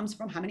comes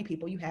from how many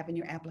people you have in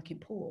your applicant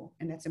pool.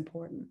 And that's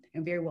important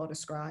and very well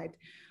described.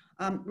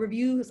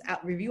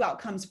 Review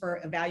outcomes for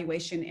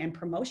evaluation and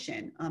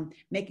promotion,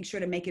 making sure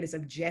to make it as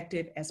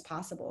objective as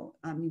possible.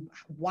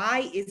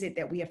 Why is it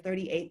that we have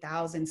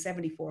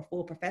 38,074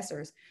 full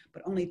professors,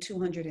 but only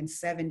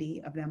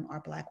 270 of them are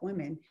Black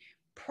women?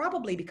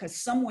 Probably because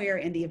somewhere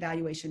in the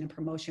evaluation and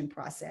promotion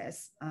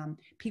process,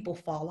 people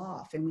fall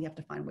off, and we have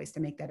to find ways to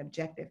make that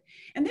objective.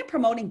 And then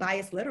promoting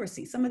bias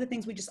literacy, some of the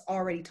things we just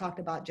already talked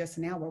about just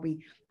now, where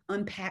we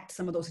unpacked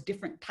some of those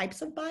different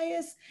types of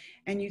bias,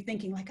 and you're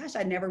thinking like, gosh,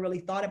 I never really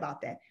thought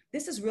about that.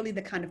 This is really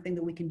the kind of thing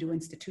that we can do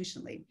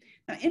institutionally.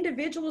 Now,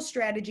 individual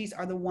strategies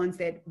are the ones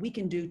that we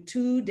can do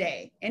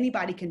today.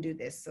 Anybody can do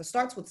this. So it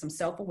starts with some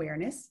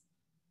self-awareness.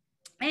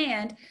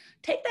 And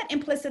take that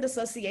implicit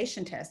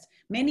association test.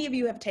 Many of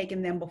you have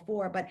taken them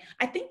before, but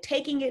I think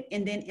taking it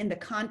and then in the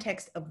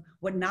context of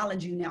what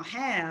knowledge you now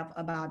have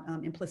about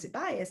implicit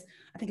bias,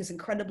 I think is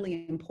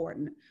incredibly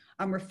important.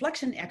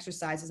 Reflection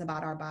exercises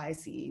about our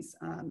biases,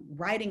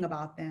 writing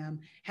about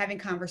them, having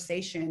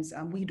conversations.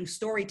 We do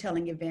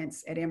storytelling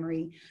events at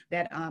Emory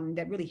that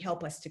really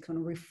help us to kind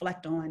of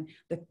reflect on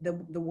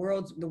the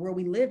world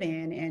we live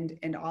in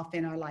and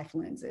often our life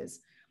lenses.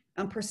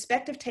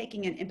 Perspective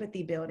taking and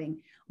empathy building,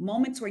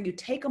 moments where you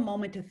take a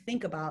moment to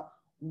think about,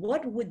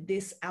 what would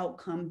this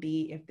outcome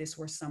be if this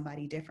were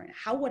somebody different?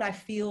 How would I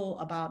feel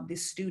about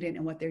this student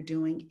and what they're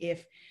doing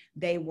if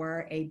they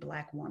were a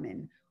Black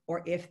woman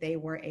or if they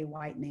were a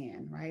white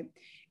man, right?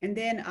 And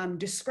then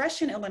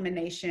discretion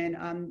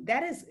elimination,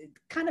 that is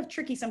kind of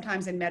tricky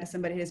sometimes in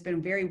medicine, but it has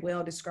been very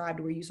well described,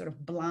 where you sort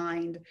of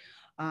blind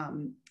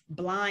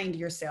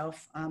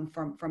yourself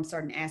from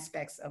certain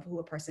aspects of who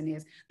a person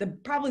is.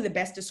 Probably the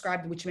best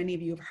described, which many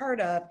of you have heard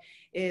of,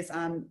 is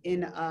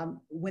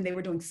when they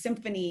were doing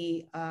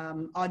symphony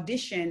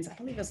auditions. I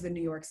believe it was the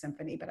New York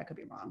Symphony, but I could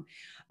be wrong.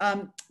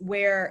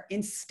 Where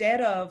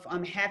instead of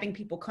having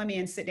people come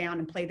in, sit down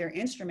and play their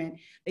instrument,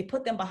 they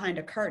put them behind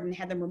a curtain,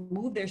 had them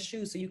remove their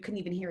shoes so you couldn't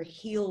even hear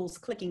heels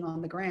clicking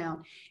on the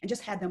ground, and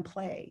just had them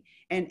play.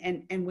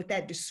 And with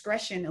that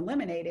discretion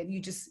eliminated,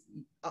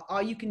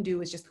 all you can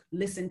do is just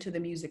listen to the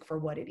music for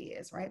what it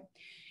is, right?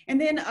 And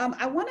then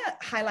I want to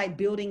highlight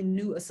building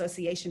new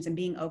associations and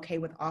being okay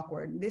with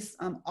awkward. This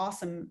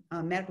awesome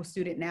medical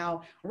student,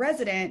 now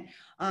resident,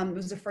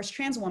 was the first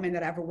trans woman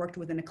that I ever worked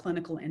with in a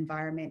clinical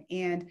environment.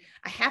 And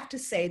I have to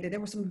say that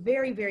there were some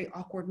very, very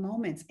awkward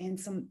moments and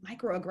some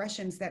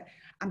microaggressions that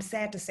I'm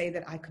sad to say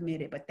that I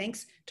committed. But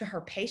thanks to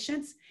her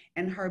patience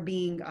and her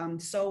being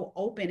so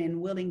open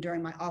and willing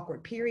during my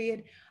awkward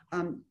period,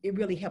 it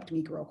really helped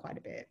me grow quite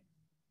a bit.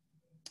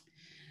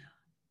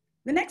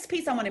 The next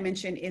piece I want to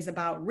mention is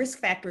about risk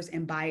factors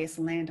and bias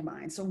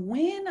landmines. So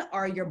when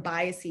are your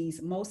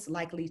biases most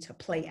likely to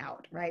play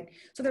out, right?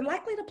 So they're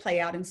likely to play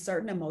out in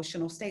certain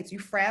emotional states. You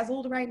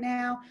frazzled right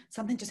now,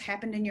 something just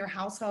happened in your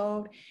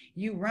household,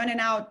 you running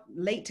out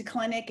late to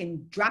clinic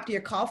and dropped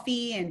your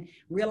coffee and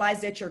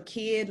realized that your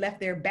kid left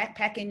their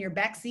backpack in your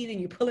backseat and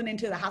you're pulling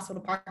into the hospital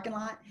parking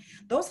lot.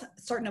 Those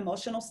certain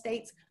emotional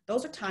states,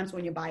 those are times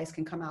when your bias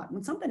can come out.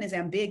 When something is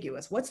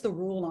ambiguous, what's the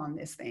rule on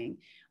this thing?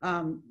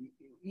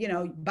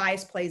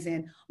 Bias plays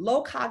in.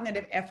 Low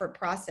cognitive effort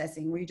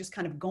processing, where you're just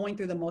kind of going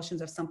through the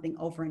motions of something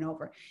over and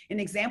over. An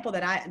example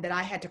that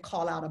I had to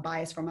call out a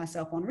bias for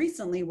myself on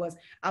recently was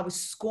I was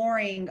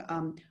scoring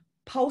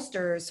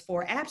posters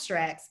for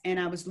abstracts, and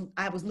I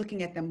was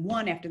looking at them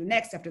one after the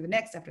next, after the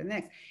next, after the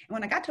next. And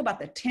when I got to about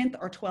the 10th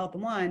or 12th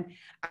one,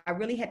 I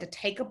really had to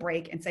take a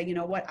break and say, you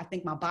know what, I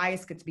think my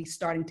bias could be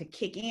starting to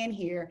kick in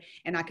here,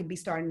 and I could be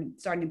starting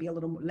to be a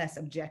little less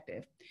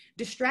objective.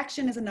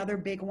 Distraction is another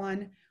big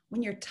one.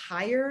 When you're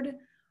tired,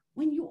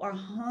 when you are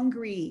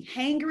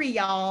hangry,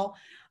 y'all,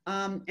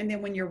 and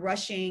then when you're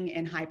rushing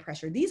and high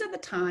pressure. These are the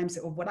times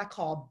of what I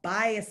call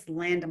bias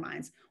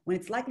landmines, when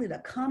it's likely to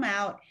come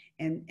out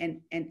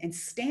and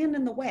stand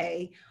in the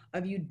way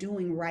of you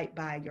doing right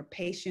by your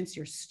patients,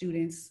 your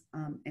students,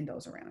 and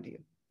those around you.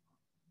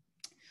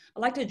 I'd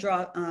like to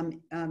draw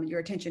your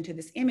attention to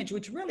this image,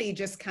 which really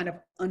just kind of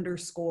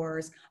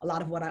underscores a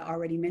lot of what I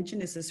already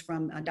mentioned. This is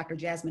from Dr.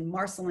 Jasmine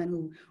Marcelin,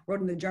 who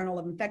wrote in the Journal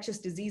of Infectious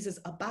Diseases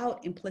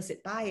about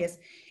implicit bias.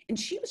 And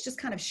she was just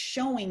kind of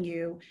showing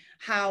you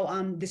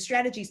how the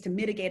strategies to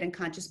mitigate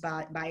unconscious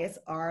bias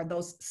are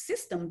those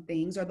system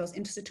things, or those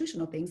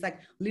institutional things, like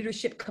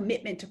leadership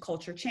commitment to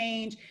culture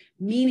change,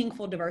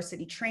 meaningful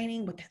diversity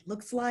training, what that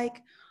looks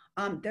like.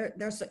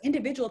 There's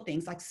individual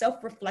things like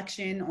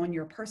self-reflection on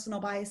your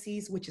personal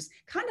biases, which is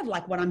kind of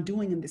like what I'm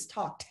doing in this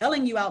talk,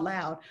 telling you out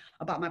loud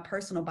about my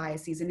personal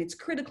biases. And it's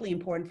critically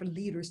important for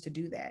leaders to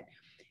do that.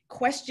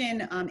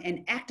 Question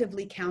and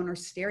actively counter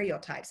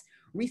stereotypes.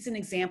 Recent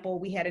example,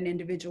 we had an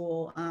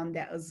individual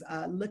that was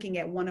looking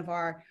at one of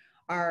our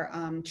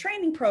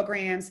training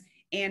programs,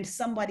 and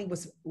somebody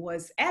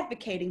was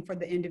advocating for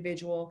the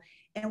individual.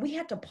 And we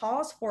had to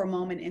pause for a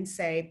moment and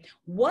say,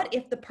 what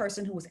if the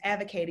person who was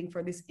advocating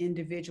for this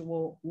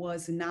individual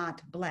was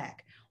not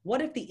Black? What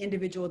if the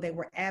individual they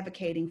were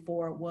advocating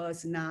for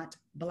was not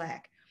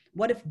Black?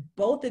 What if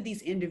both of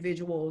these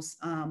individuals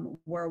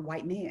were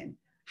white men?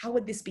 How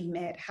would this be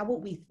met? How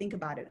would we think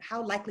about it?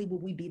 How likely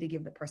would we be to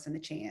give the person a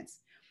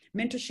chance?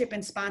 mentorship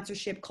and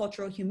sponsorship,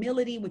 cultural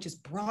humility, which is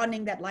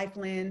broadening that life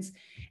lens,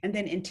 and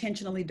then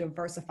intentionally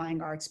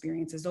diversifying our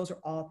experiences. Those are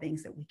all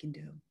things that we can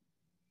do.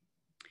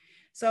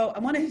 So I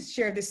want to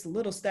share this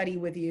little study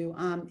with you.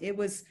 It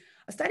was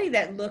a study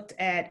that looked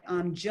at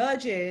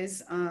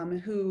judges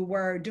who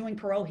were doing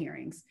parole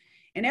hearings.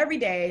 And every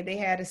day they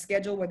had a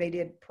schedule where they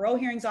did parole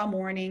hearings all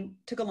morning,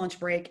 took a lunch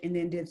break, and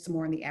then did some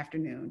more in the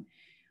afternoon.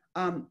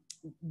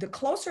 The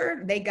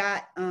closer they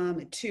got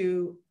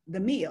to the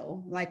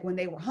meal, like when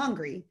they were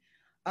hungry,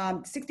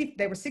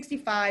 they were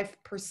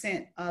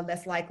 65%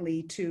 less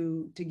likely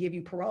to give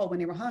you parole when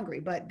they were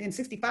hungry, but then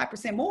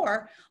 65%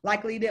 more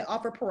likely to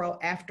offer parole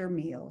after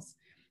meals.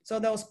 So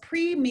those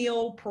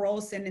pre-meal parole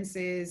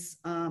sentences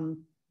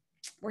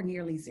were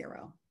nearly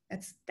zero.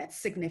 That's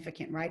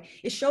significant, right?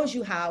 It shows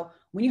you how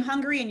when you're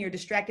hungry and you're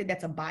distracted,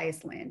 that's a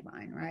biased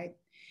landmine, right?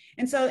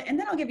 And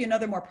then I'll give you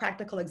another more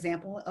practical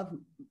example of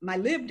my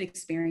lived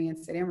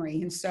experience at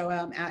Emory. And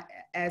so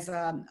as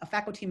a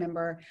faculty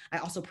member, I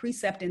also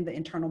precept in the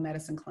internal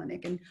medicine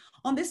clinic. And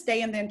on this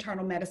day in the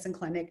internal medicine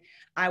clinic,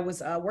 I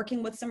was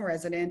working with some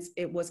residents.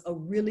 It was a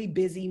really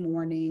busy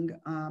morning.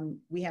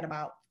 We had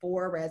about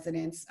 4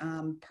 residents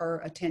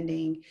per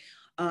attending.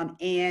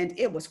 And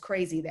it was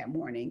crazy that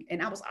morning.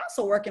 And I was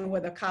also working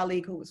with a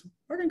colleague who was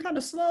working kind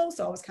of slow.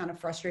 So I was kind of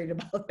frustrated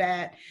about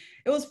that.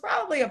 It was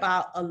probably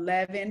about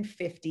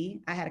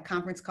 11:50. I had a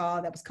conference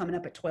call that was coming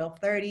up at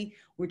 12:30.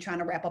 We're trying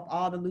to wrap up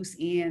all the loose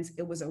ends.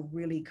 It was a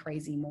really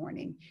crazy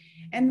morning.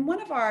 And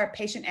one of our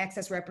patient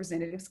access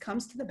representatives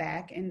comes to the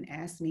back and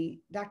asks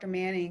me, Dr.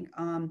 Manning,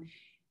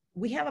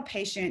 we have a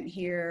patient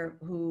here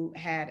who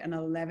had an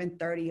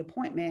 11:30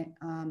 appointment,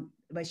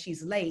 but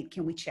she's late.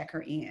 Can we check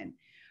her in?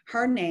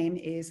 Her name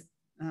is,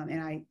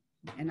 and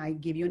I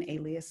give you an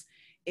alias,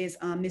 is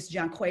Miss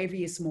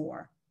Jonquavius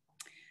Moore.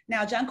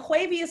 Now,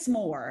 Jonquavius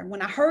Moore,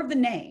 when I heard the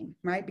name,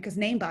 right, because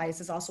name bias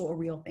is also a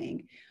real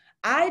thing,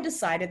 I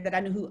decided that I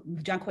knew who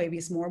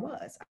Jonquavius Moore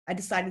was. I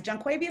decided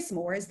Jonquavius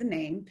Moore is the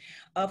name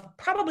of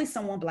probably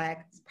someone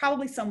Black,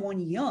 probably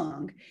someone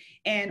young.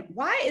 And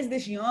why is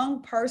this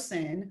young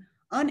person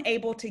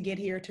unable to get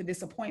here to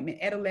this appointment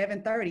at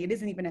 11:30? It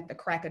isn't even at the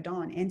crack of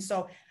dawn. And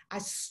so I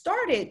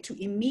started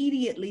to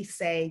immediately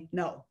say,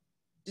 no,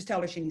 just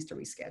tell her she needs to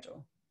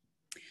reschedule.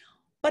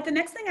 But the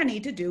next thing I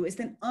need to do is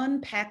then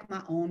unpack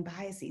my own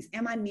biases.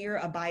 Am I near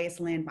a bias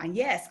landmine?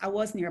 Yes, I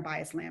was near a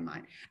bias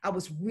landmine. I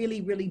was really,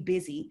 really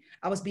busy.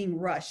 I was being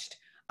rushed.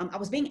 I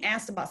was being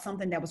asked about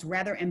something that was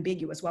rather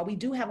ambiguous. While we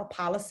do have a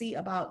policy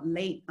about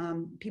late,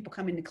 people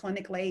coming to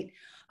clinic late,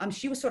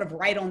 she was sort of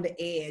right on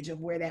the edge of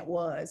where that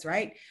was,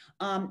 right?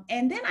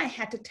 And then I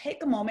had to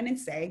take a moment and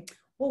say,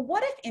 well,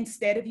 what if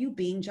instead of you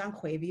being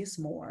Jonquavius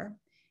Moore,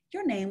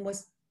 your name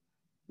was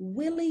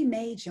Willie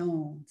Mae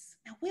Jones?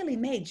 Now, Willie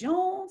Mae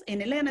Jones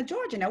in Atlanta,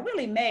 Georgia. Now,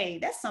 Willie Mae,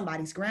 that's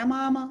somebody's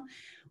grandmama.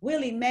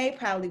 Willie Mae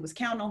probably was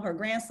counting on her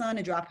grandson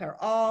to drop her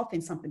off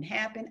and something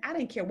happened. I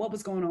didn't care what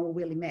was going on with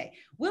Willie Mae.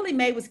 Willie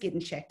Mae was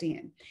getting checked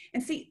in.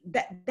 And see,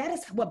 that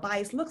is what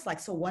bias looks like.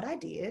 So what I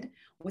did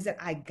was that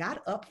I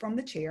got up from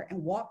the chair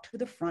and walked to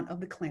the front of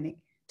the clinic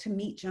to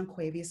meet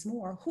Jonquavius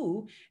Moore,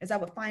 who, as I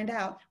would find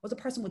out, was a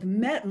person with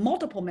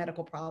multiple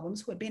medical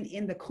problems who had been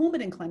in the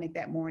Coumadin clinic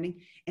that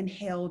morning and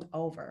held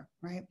over,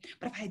 right?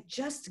 But if I had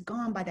just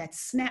gone by that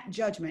snap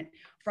judgment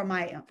from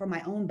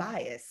my own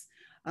bias,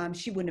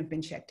 she wouldn't have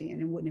been checked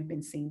in and wouldn't have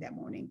been seen that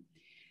morning.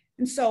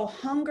 And so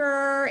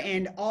hunger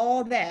and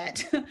all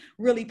that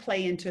really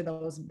play into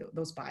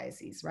those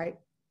biases, right?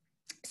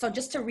 So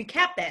just to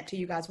recap that to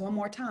you guys one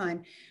more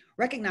time,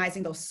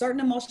 recognizing those certain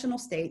emotional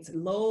states,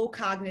 low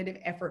cognitive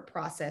effort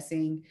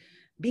processing,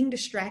 being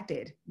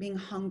distracted, being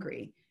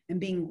hungry, and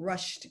being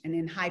rushed and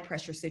in high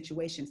pressure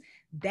situations,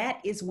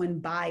 that is when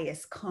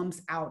bias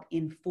comes out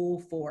in full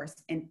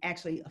force and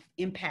actually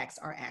impacts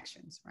our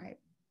actions, right?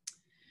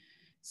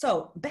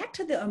 So back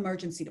to the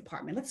emergency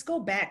department. Let's go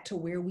back to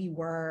where we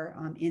were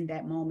in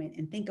that moment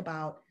and think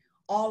about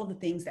all of the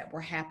things that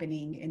were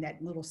happening in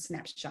that little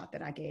snapshot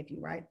that I gave you,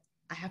 right?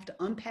 I have to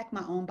unpack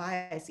my own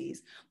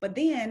biases. But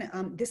then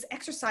this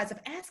exercise of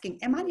asking,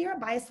 am I near a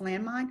biased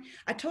landmine?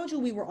 I told you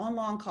we were on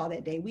long call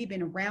that day. We'd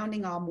been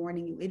rounding all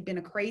morning. It'd been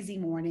a crazy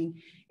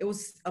morning. It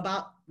was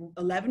about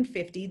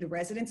 11:50. The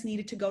residents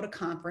needed to go to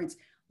conference.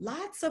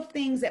 Lots of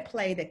things at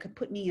play that could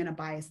put me in a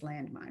biased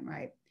landmine,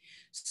 right?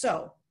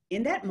 So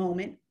in that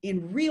moment,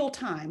 in real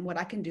time, what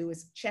I can do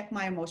is check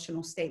my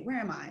emotional state. Where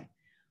am I?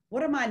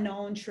 What are my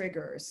known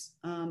triggers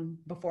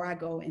before I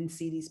go and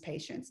see these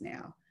patients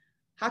now?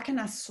 How can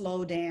I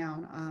slow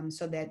down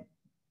so that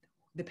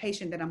the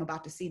patient that I'm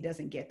about to see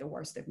doesn't get the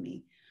worst of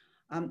me?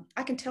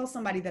 I can tell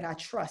somebody that I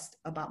trust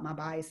about my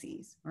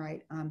biases,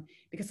 right?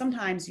 Because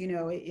sometimes, you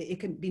know, it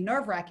can be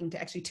nerve-wracking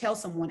to actually tell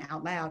someone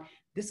out loud,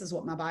 this is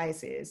what my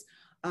bias is.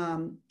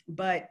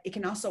 But it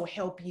can also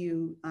help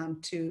you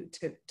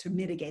to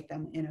mitigate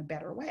them in a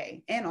better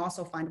way and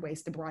also find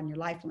ways to broaden your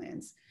life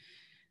lens.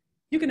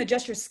 You can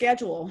adjust your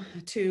schedule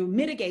to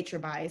mitigate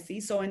your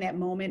biases. So in that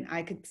moment,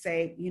 I could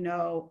say, you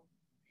know,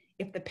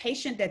 if the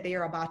patient that they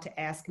are about to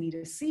ask me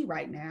to see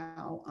right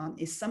now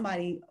is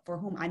somebody for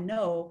whom I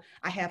know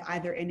I have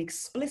either an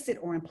explicit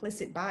or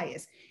implicit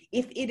bias,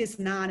 if it is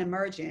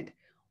non-emergent,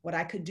 what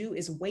I could do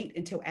is wait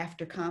until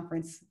after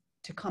conference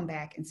to come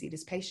back and see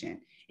this patient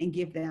and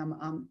give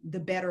them the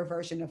better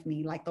version of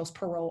me, like those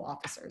parole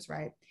officers,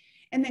 right?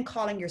 And then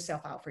calling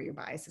yourself out for your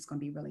bias is going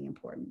to be really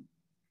important.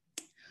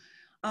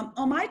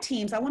 On my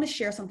teams, I want to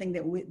share something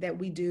that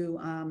we do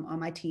on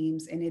my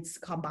teams, and it's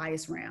called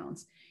bias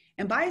rounds.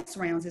 And bias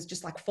rounds is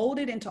just like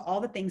folded into all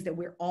the things that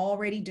we're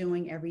already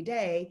doing every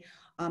day.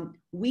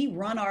 We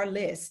run our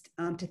list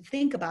to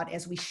think about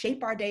as we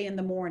shape our day in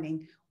the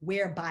morning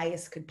where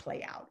bias could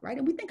play out, right?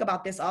 And we think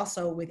about this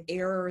also with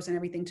errors and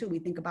everything too. We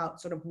think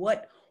about sort of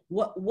what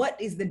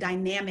is the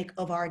dynamic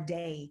of our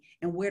day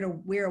and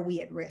where are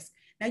we at risk?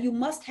 Now, you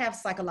must have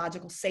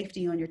psychological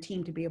safety on your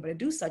team to be able to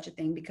do such a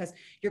thing, because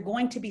you're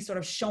going to be sort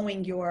of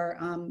showing your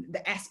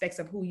the aspects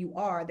of who you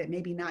are that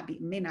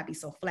may not be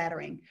so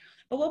flattering.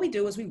 But what we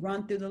do is we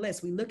run through the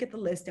list. We look at the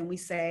list and we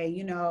say,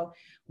 you know,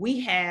 we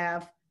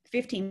have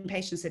 15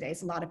 patients today.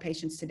 It's a lot of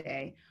patients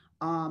today.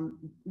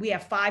 We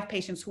have 5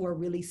 patients who are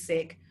really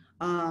sick.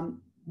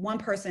 One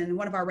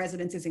of our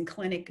residents is in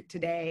clinic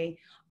today.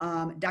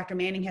 Dr.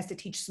 Manning has to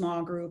teach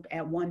small group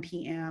at 1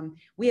 p.m.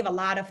 We have a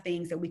lot of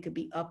things that we could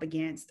be up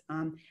against.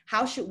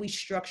 How should we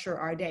structure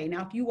our day?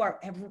 Now, if you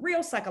have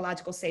real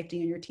psychological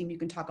safety in your team, you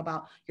can talk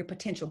about your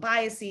potential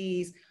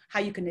biases, how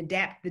you can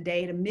adapt the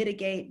day to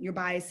mitigate your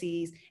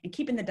biases, and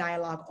keeping the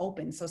dialogue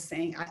open. So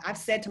saying, I've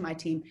said to my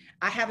team,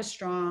 I have a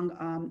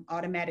strong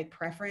automatic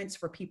preference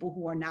for people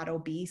who are not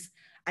obese.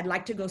 I'd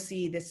like to go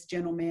see this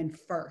gentleman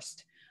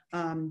first.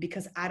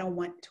 Because I don't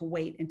want to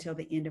wait until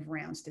the end of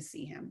rounds to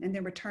see him. And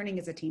then returning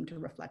as a team to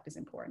reflect is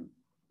important.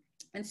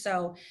 And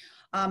so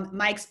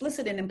my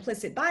explicit and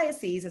implicit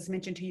biases, as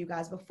mentioned to you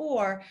guys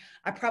before,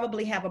 I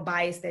probably have a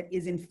bias that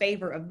is in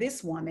favor of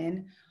this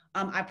woman.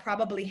 I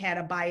probably had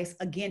a bias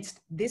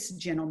against this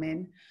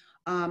gentleman.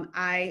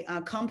 I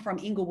come from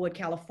Inglewood,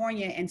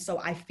 California, and so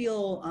I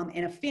feel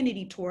an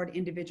affinity toward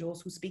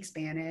individuals who speak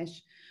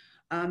Spanish.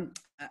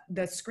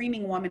 The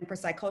screaming woman for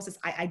psychosis,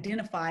 I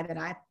identify that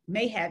I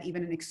may have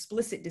even an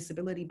explicit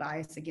disability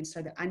bias against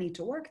her that I need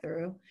to work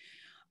through.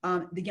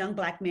 The young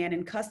Black man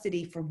in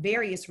custody, for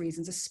various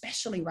reasons,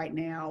 especially right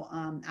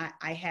now,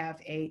 I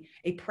have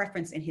a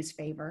preference in his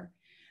favor.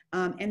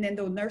 And then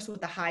the nurse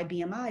with the high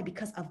BMI,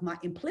 because of my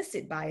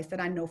implicit bias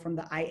that I know from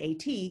the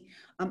IAT,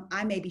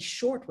 I may be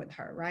short with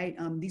her, right?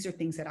 These are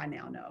things that I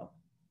now know.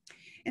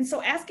 And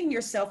so asking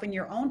yourself in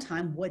your own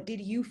time, what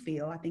did you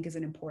feel, I think is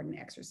an important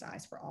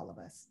exercise for all of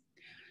us.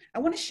 I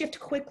want to shift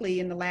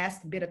quickly in the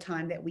last bit of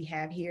time that we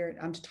have here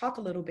to talk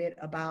a little bit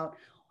about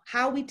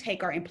how we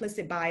take our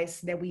implicit bias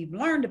that we've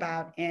learned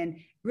about and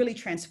really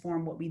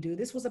transform what we do.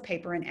 This was a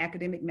paper in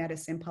Academic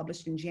Medicine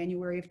published in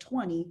January of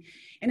 20,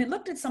 and it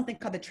looked at something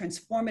called the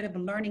transformative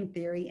learning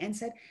theory and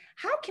said,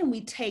 how can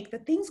we take the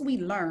things we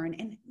learn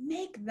and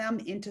make them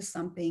into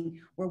something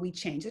where we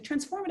change? The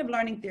transformative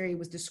learning theory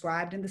was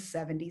described in the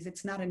 70s.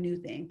 It's not a new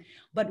thing,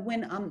 but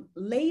when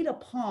laid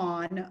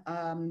upon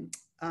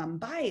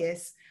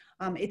bias,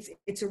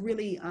 it's a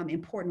really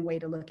important way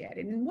to look at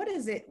it. And what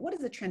is it? What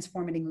is a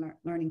transformative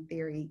learning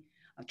theory?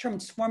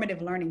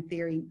 Transformative learning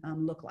theory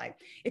look like?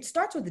 It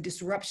starts with the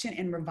disruption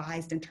and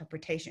revised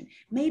interpretation.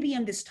 Maybe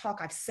in this talk,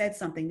 I've said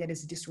something that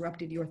has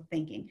disrupted your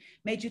thinking,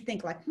 made you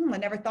think like, I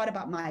never thought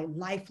about my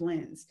life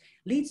lens.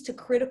 Leads to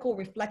critical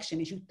reflection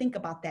as you think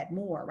about that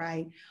more,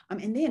 right?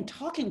 And then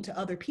talking to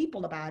other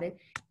people about it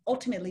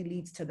ultimately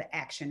leads to the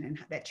action and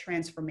that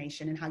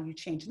transformation and how you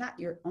change, not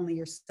only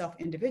yourself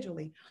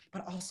individually,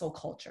 but also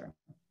culture.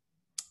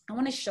 I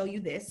want to show you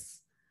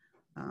this.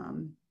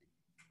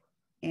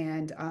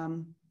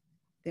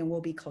 Then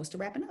we'll be close to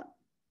wrapping up.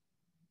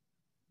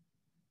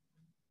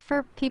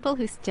 For people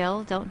who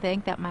still don't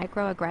think that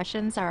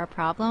microaggressions are a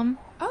problem.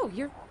 Oh,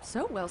 you're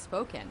so well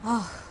spoken.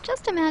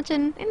 Just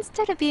imagine,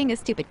 instead of being a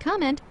stupid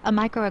comment, a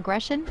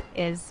microaggression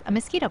is a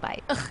mosquito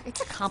bite. Ugh,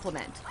 it's a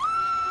compliment.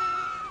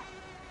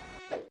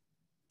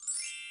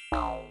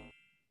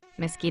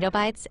 Mosquito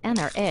bites and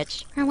their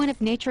itch are one of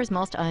nature's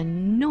most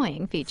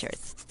annoying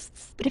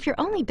features. But if you're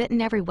only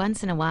bitten every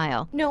once in a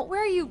while... No,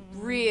 where are you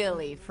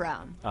really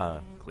from?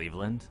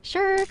 Cleveland?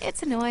 Sure,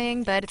 it's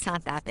annoying, but it's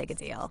not that big a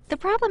deal. The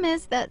problem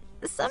is that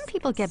some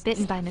people get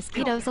bitten by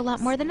mosquitoes a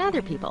lot more than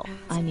other people.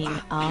 I mean,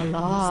 a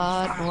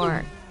lot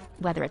more.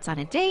 Whether it's on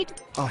a date...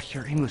 Oh,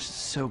 your English is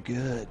so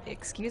good.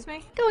 Excuse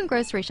me? Going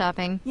grocery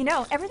shopping. You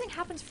know, everything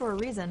happens for a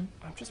reason.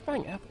 I'm just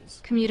buying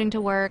apples. Commuting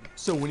to work.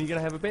 So when are you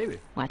gonna have a baby?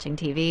 Watching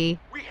TV.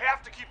 We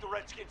have to keep the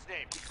Redskins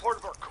name. It's part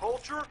of our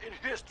culture and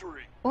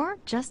history. Or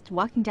just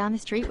walking down the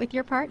street with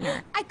your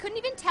partner. I couldn't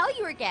even tell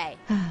you were gay.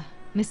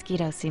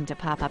 Mosquitoes seem to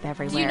pop up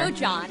everywhere. Do you know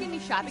John? Give me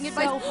shopping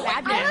advice.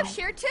 I love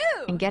Cher too.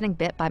 And getting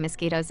bit by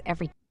mosquitoes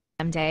every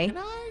day. Can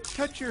I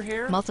touch your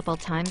hair? Multiple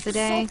times a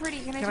day. So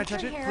pretty. Can I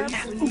touch it,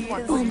 please?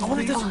 Oh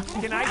my God.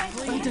 Can I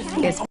please?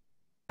 Is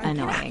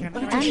annoying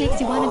and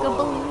makes you want to go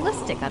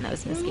ballistic on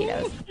those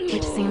mosquitoes,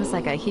 which seems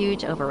like a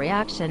huge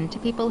overreaction to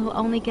people who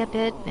only get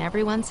bit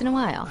every once in a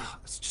while.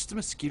 It's just a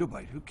mosquito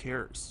bite. Who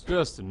cares?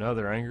 Just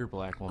another angry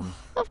black woman.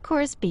 Of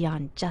course,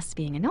 beyond just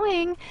being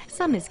annoying,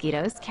 some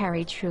mosquitoes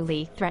carry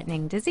truly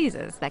threatening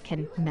diseases that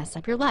can mess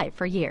up your life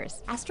for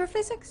years.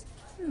 Astrophysics?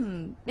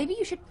 Maybe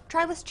you should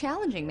try less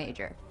challenging,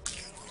 Major.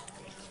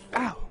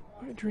 Ow,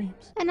 my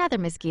dreams. And other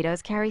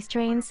mosquitoes carry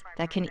strains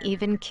that can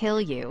even kill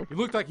you. He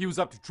looked like he was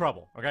up to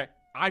trouble, okay?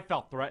 I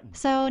felt threatened.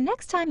 So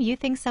next time you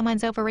think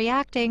someone's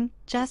overreacting,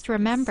 just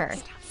remember,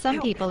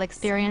 some people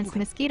experience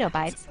mosquito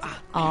bites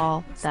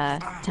all the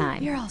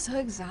time. You're all so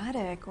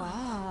exotic,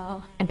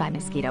 wow. And by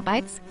mosquito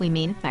bites, we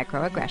mean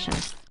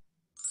microaggressions.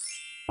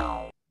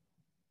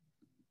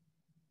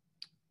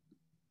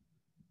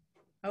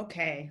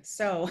 Okay,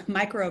 so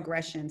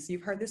microaggressions,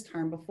 you've heard this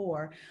term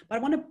before, but I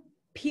want to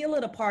peel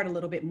it apart a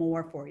little bit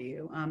more for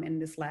you in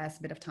this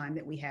last bit of time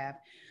that we have.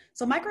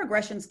 So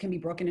microaggressions can be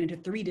broken into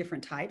three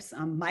different types.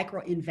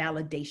 Micro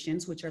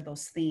invalidations, which are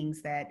those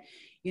things that,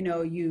 you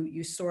know,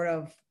 you sort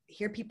of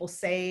hear people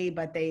say,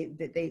 but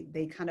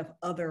they kind of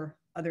other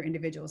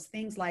individuals.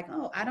 Things like,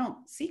 oh, I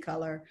don't see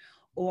color,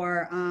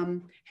 or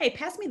hey,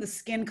 pass me the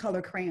skin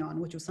color crayon,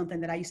 which was something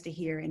that I used to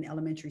hear in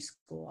elementary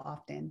school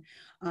often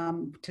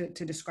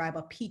to describe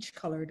a peach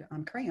colored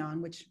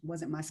crayon, which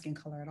wasn't my skin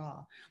color at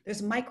all.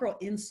 There's micro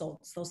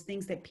insults, those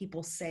things that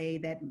people say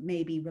that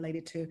may be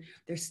related to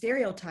their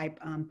stereotype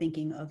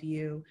thinking of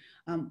you,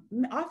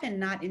 often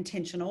not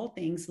intentional,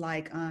 things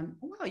like,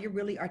 wow, you're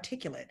really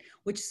articulate,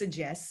 which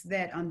suggests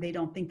that they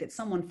don't think that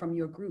someone from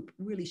your group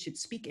really should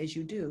speak as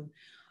you do.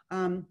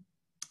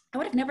 I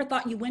would have never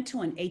thought you went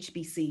to an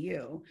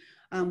HBCU,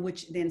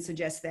 which then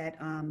suggests that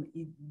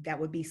that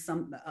would be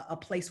a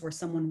place where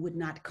someone would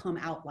not come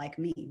out like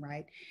me,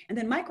 right? And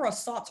then micro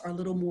assaults are a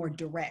little more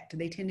direct.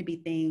 They tend to be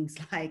things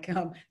like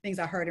things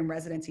I heard in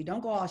residency.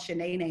 Don't go all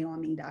shenanigans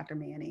on me, Dr.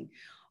 Manning.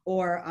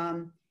 Or,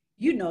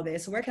 you know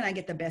this, where can I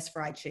get the best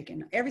fried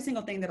chicken? Every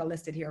single thing that I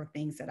listed here are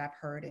things that I've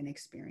heard and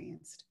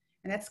experienced.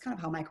 And that's kind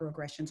of how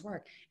microaggressions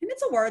work. And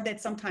it's a word that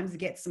sometimes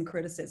gets some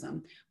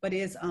criticism, but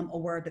is a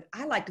word that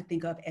I like to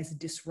think of as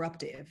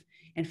disruptive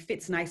and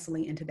fits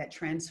nicely into that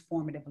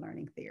transformative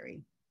learning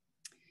theory.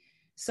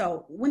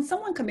 So when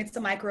someone commits a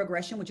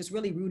microaggression, which is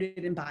really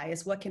rooted in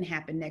bias, what can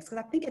happen next?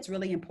 Because I think it's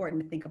really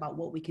important to think about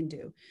what we can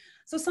do.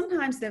 So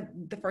sometimes the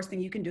first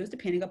thing you can do is,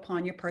 depending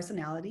upon your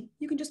personality,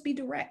 you can just be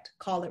direct,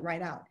 call it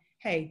right out.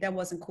 Hey, that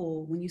wasn't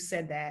cool. When you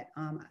said that,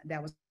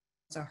 that was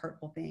a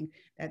hurtful thing.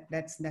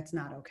 That's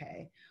not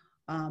okay.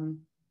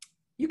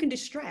 You can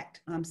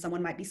distract.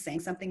 Someone might be saying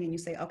something and you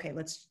say, okay,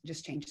 let's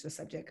just change the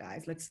subject,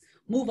 guys. Let's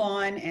move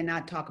on and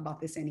not talk about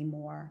this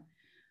anymore.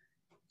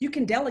 You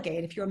can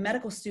delegate. If you're a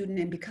medical student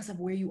and because of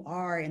where you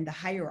are in the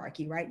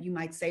hierarchy, right, you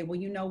might say, well,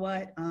 you know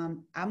what,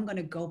 I'm going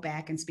to go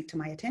back and speak to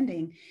my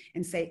attending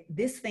and say,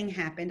 this thing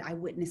happened, I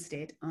witnessed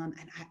it, and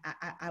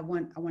I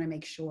want to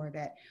make sure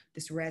that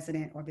this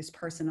resident or this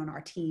person on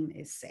our team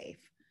is safe.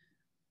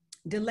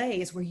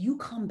 Delay is where you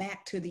come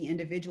back to the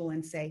individual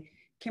and say,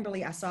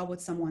 Kimberly, I saw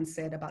what someone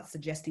said about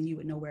suggesting you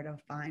would know where to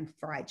find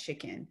fried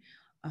chicken.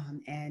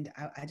 And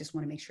I just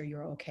want to make sure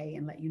you're okay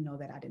and let you know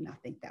that I did not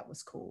think that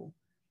was cool.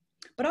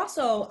 But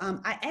also,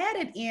 I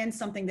added in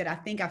something that I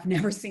think I've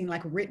never seen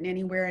like written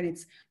anywhere, and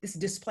it's this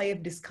display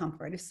of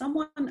discomfort. If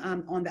someone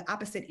on the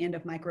opposite end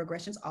of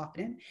microaggressions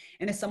often,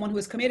 and as someone who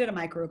has committed a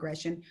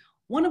microaggression,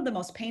 one of the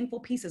most painful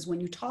pieces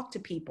when you talk to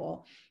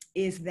people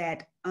is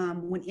that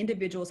when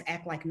individuals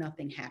act like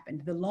nothing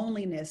happened, the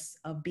loneliness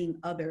of being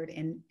othered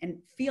and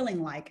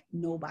feeling like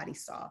nobody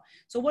saw.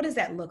 So what does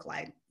that look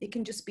like? It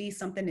can just be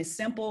something as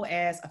simple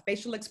as a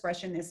facial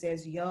expression that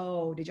says,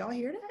 yo, did y'all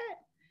hear that?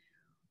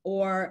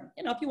 Or,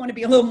 you know, if you want to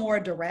be a little more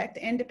direct,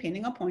 and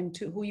depending upon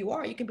who you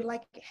are, you can be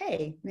like,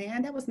 hey,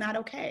 man, that was not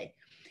okay.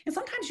 And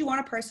sometimes you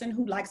want a person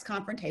who likes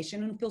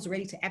confrontation and feels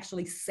ready to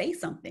actually say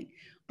something.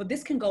 But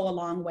this can go a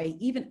long way,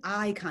 even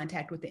eye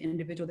contact with the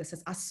individual that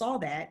says, I saw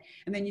that.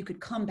 And then you could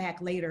come back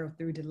later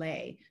through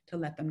delay to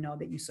let them know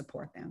that you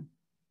support them.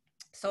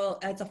 So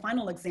as a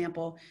final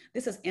example,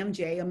 this is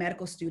MJ, a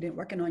medical student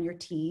working on your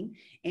team,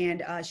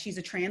 and she's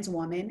a trans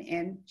woman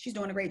and she's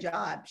doing a great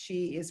job.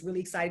 She is really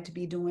excited to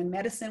be doing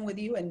medicine with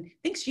you and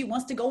thinks she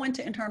wants to go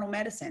into internal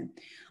medicine.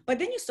 But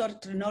then you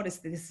start to notice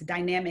this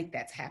dynamic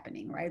that's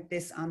happening, right?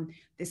 This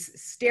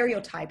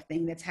stereotype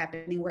thing that's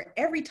happening where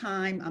every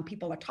time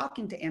people are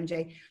talking to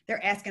MJ,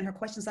 they're asking her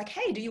questions like,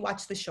 hey, do you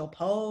watch the show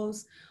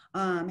Pose?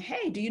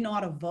 Hey, do you know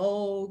how to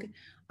Vogue?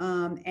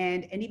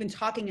 And even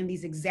talking in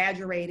these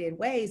exaggerated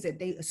ways that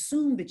they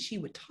assume that she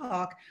would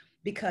talk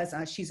because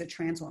she's a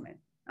trans woman.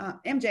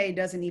 MJ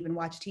doesn't even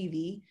watch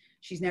TV.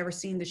 She's never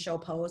seen the show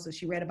Pose, so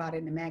she read about it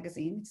in a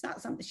magazine. It's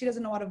not something, she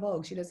doesn't know how to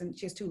Vogue. She has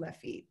 2 left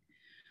feet.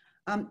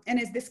 And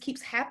as this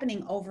keeps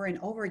happening over and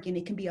over again,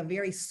 it can be a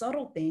very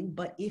subtle thing,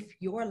 but if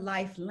your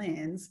life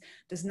lens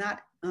does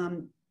not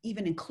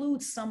even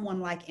include someone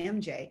like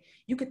MJ,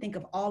 you could think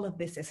of all of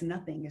this as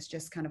nothing. It's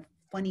just kind of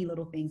funny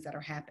little things that are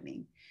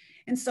happening.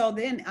 And so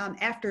then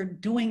after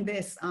doing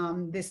this,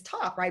 this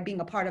talk, right,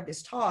 being a part of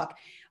this talk,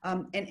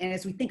 and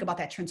as we think about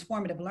that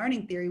transformative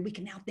learning theory, we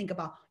can now think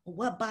about, well,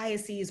 what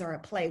biases are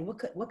at play?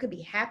 What could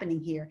be happening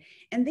here?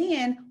 And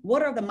then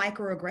what are the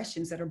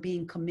microaggressions that are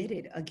being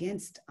committed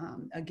against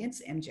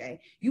MJ?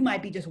 You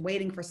might be just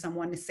waiting for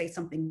someone to say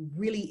something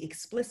really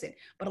explicit,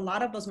 but a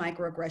lot of those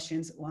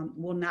microaggressions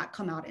will not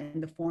come out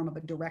in the form of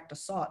a direct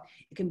assault.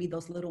 It can be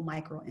those little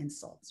micro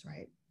insults,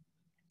 right?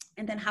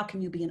 And then how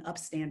can you be an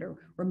upstander,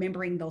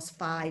 remembering those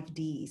 5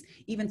 Ds,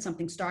 even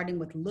something starting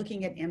with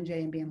looking at MJ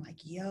and being like,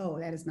 yo,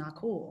 that is not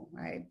cool,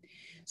 right?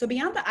 So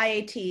beyond the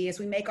IAT, as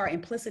we make our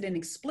implicit and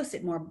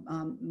explicit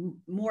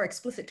more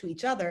explicit to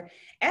each other,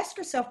 ask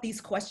yourself these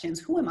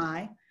questions. Who am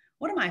I?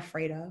 What am I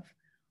afraid of?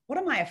 What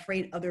am I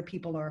afraid other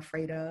people are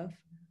afraid of?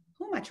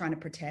 Who am I trying to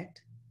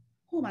protect?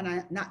 Who am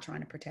I not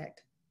trying to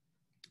protect?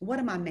 What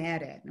am I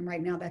mad at? And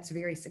right now that's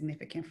very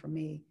significant for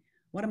me.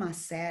 What am I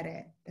sad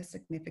at? That's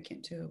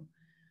significant too.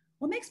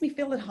 What makes me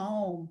feel at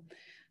home?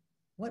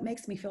 What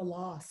makes me feel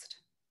lost?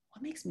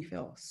 What makes me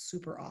feel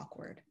super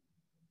awkward?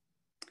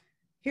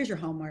 Here's your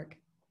homework.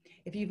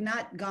 If you've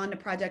not gone to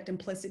Project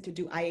Implicit to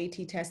do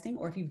IAT testing,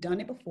 or if you've done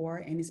it before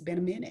and it's been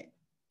a minute,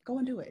 go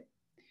and do it.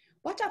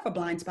 Watch out for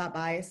blind spot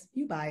bias.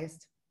 You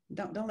biased.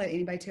 Don't let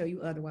anybody tell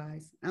you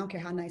otherwise. I don't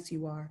care how nice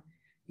you are.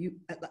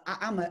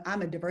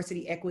 I'm a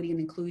diversity, equity, and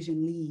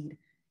inclusion lead,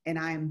 and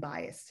I am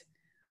biased.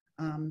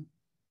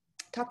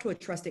 Talk to a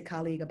trusted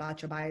colleague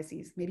about your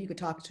biases. Maybe you could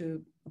talk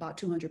to about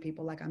 200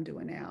 people like I'm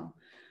doing now.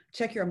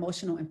 Check your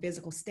emotional and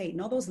physical state.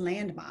 Know those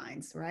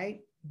landmines, right?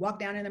 Walk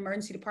down in the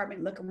emergency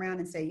department, look around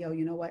and say, yo,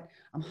 you know what?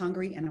 I'm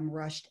hungry and I'm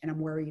rushed and I'm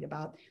worried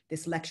about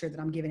this lecture that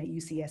I'm giving at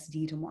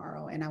UCSD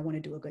tomorrow and I want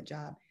to do a good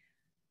job.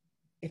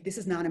 If this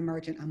is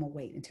non-emergent, I'm gonna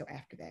wait until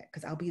after that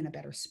because I'll be in a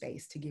better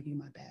space to give you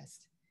my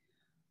best.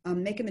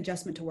 Make an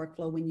adjustment to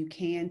workflow when you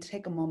can.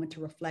 Take a moment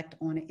to reflect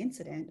on an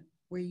incident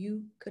where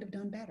you could have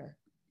done better.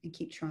 And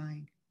keep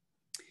trying.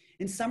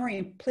 In summary,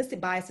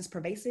 implicit bias is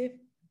pervasive.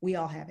 We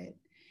all have it.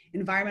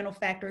 Environmental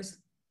factors,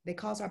 they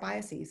cause our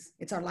biases.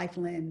 It's our life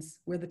lens.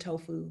 We're the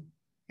tofu,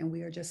 and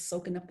we are just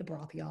soaking up the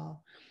broth,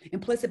 y'all.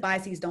 Implicit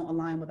biases don't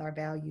align with our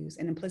values,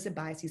 and implicit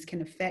biases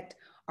can affect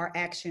our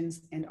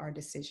actions and our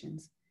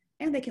decisions.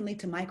 And they can lead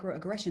to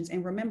microaggressions.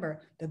 And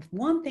remember, the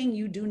one thing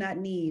you do not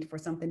need for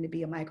something to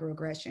be a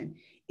microaggression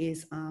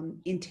is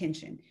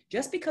intention.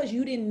 Just because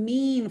you didn't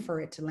mean for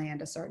it to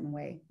land a certain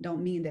way,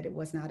 don't mean that it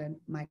was not a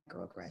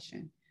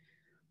microaggression.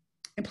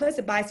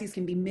 Implicit biases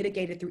can be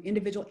mitigated through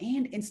individual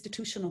and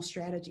institutional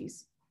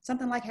strategies.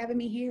 Something like having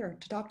me here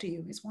to talk to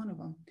you is one of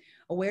them.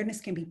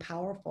 Awareness can be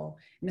powerful,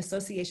 and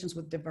associations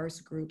with diverse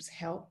groups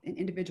help, and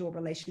individual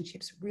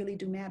relationships really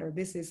do matter.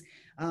 This is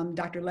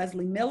Dr.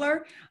 Leslie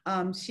Miller.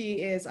 She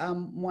is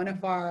one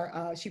of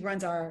our, she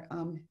runs our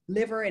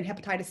liver and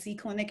hepatitis C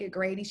clinic at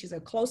Grady. She's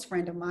a close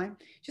friend of mine.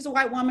 She's a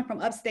white woman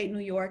from upstate New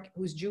York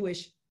who's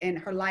Jewish, and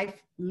her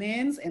life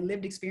lens and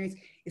lived experience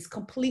is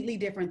completely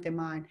different than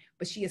mine,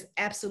 but she has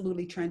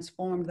absolutely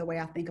transformed the way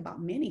I think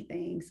about many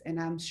things, and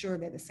I'm sure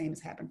that the same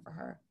has happened for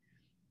her.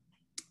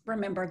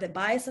 Remember that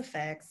bias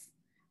affects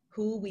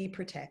who we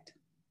protect,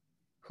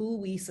 who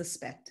we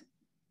suspect,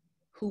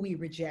 who we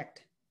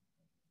reject,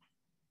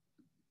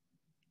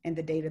 and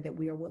the data that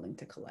we are willing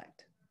to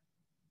collect.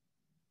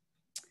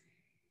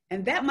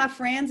 And that, my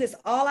friends, is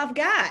all I've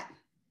got.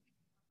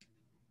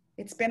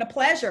 It's been a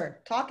pleasure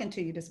talking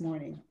to you this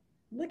morning.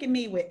 Look at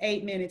me with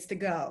 8 minutes to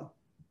go.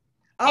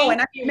 Oh, and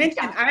I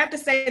have to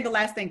say the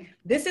last thing.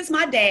 This is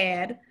my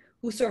dad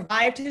who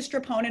survived his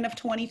troponin of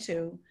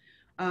 22.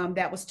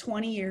 That was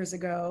 20 years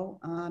ago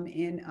on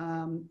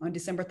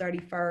December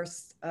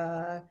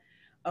 31st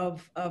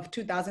of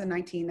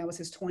 2019. That was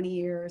his 20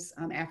 years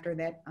after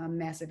that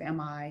massive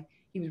MI.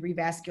 He was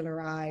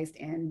revascularized,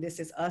 and this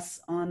is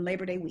us on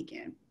Labor Day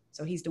weekend.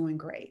 So he's doing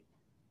great.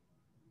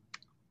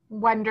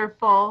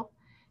 Wonderful.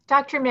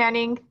 Dr.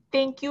 Manning,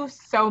 thank you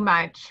so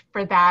much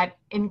for that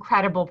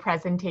incredible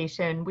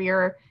presentation. We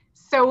are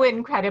so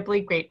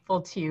incredibly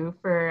grateful to you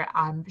for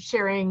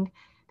sharing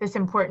this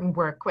important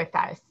work with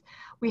us.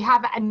 We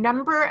have a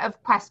number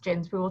of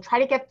questions. We will try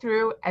to get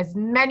through as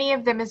many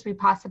of them as we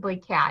possibly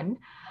can.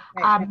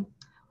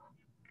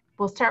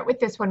 We'll start with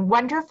this one.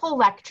 Wonderful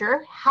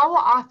lecture. How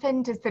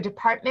often does the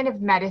Department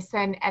of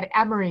Medicine at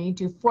Emory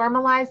do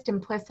formalized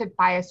implicit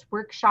bias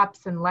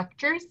workshops and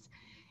lectures?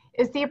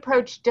 Is the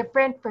approach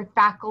different for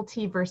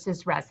faculty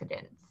versus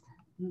residents?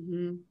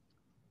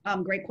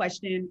 Mm-hmm. Great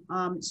question.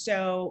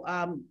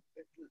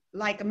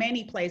 Like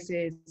many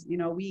places, you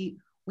know, we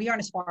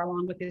aren't as far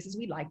along with this as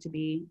we'd like to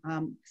be.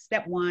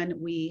 Step one,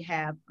 we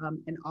have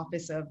an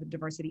Office of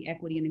Diversity,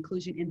 Equity, and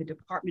Inclusion in the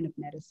Department of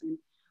Medicine.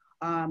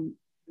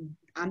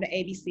 I'm the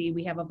ABC,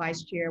 we have a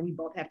vice chair. We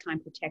both have time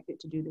protected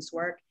to do this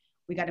work.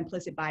 We got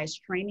implicit bias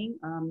training.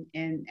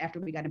 And after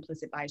we got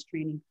implicit bias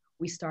training,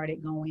 we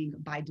started going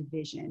by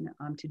division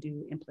to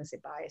do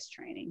implicit bias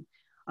training.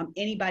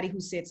 Anybody who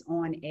sits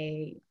on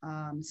a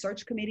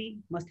search committee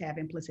must have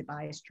implicit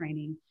bias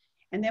training.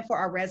 And then for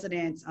our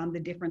residents, the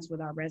difference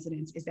with our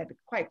residents is that,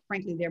 quite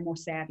frankly, they're more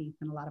savvy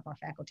than a lot of our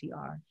faculty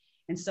are.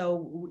 And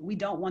so we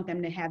don't want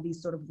them to have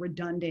these sort of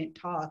redundant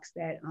talks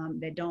that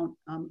that don't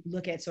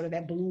look at sort of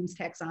that Bloom's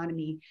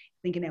taxonomy,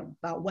 thinking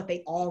about what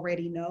they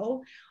already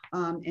know.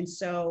 And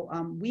so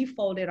we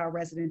folded our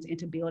residents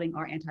into building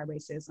our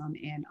anti-racism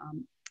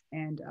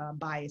and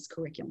bias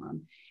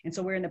curriculum. And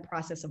so we're in the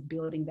process of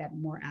building that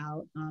more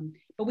out.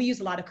 But we use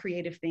a lot of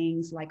creative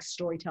things like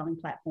storytelling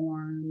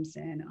platforms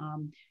and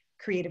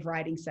creative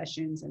writing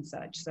sessions and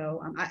such.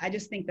 So I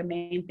just think the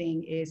main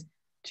thing is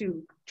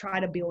to try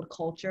to build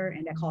culture,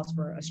 and that calls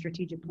for a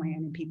strategic plan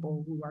and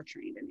people who are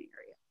trained in the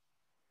area.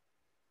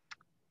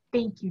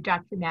 Thank you,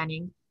 Dr.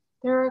 Manning.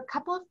 There are a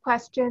couple of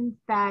questions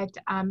that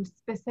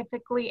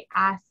specifically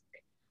ask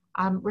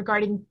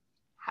regarding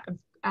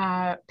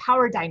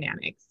power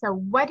dynamics. So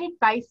what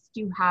advice do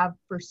you have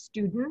for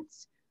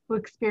students who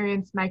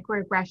experience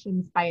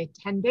microaggressions by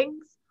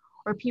attendings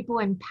or people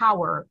in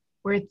power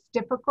where it's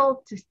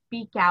difficult to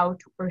speak out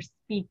or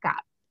speak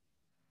up?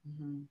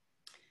 Mm-hmm.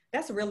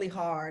 That's really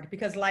hard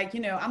because, like,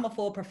 I'm a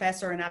full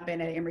professor and I've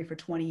been at Emory for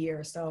 20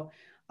 years. So,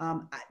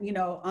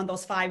 on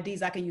those 5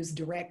 Ds, I can use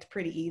direct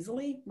pretty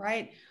easily,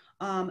 right?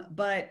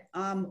 But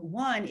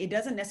one, it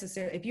doesn't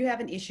necessarily, if you have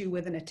an issue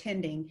with an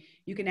attending,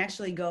 you can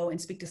actually go and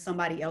speak to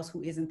somebody else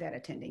who isn't that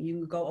attending. You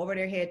can go over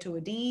their head to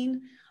a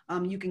dean.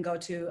 You can go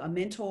to a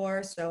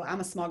mentor. So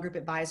I'm a small group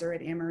advisor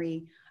at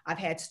Emory. I've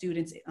had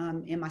students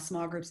in my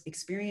small groups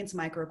experience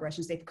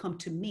microaggressions. They've come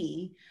to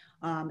me.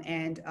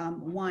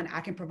 One,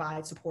 I can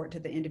provide support to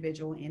the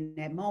individual in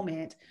that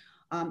moment.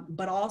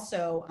 But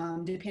also,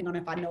 depending on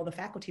if I know the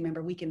faculty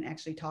member, we can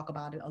actually talk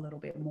about it a little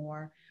bit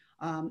more.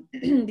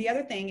 The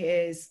other thing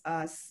is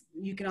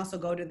you can also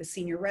go to the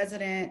senior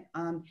resident,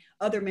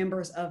 other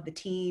members of the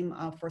team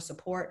for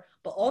support.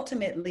 But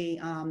ultimately,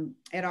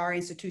 at our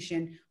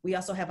institution, we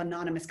also have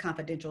anonymous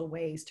confidential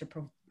ways to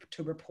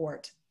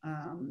report,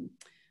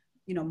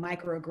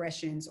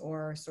 microaggressions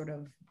or sort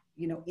of,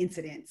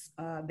 incidents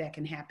that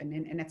can happen.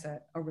 And that's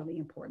a really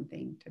important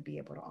thing to be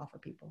able to offer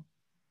people.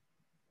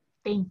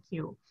 Thank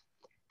you.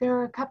 There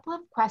are a couple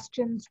of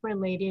questions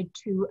related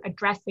to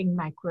addressing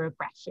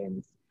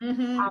microaggressions.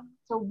 Mm-hmm.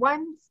 So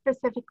one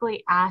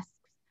specifically asks,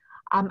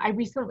 I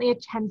recently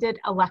attended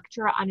a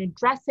lecture on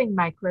addressing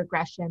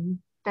microaggression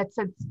that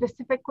said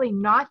specifically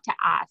not to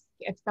ask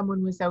if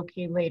someone was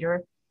okay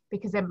later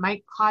because it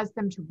might cause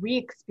them to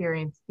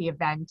re-experience the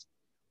event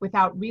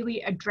without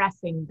really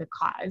addressing the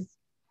cause.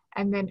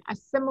 And then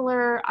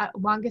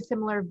along a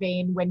similar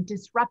vein, when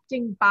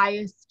disrupting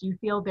bias, do you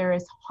feel there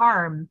is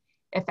harm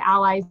if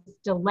allies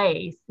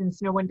delay,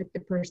 since no one but the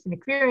person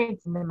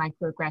experiencing the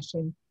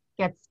microaggression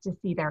gets to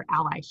see their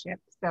allyship?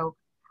 So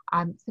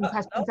some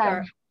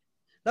questions.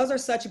 Those are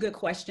such good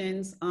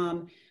questions.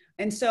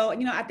 And so,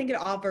 I think it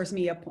offers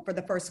me, for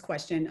the first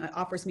question, it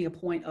offers me a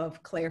point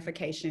of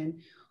clarification.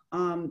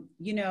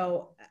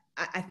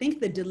 I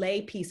think the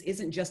delay piece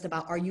isn't just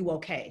about, are you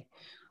okay?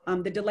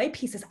 The delay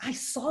piece is, I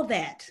saw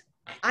that.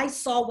 I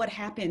saw what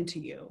happened to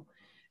you.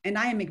 And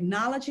I am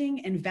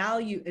acknowledging and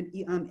value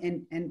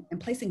and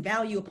placing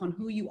value upon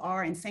who you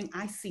are and saying,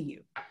 I see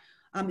you.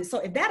 So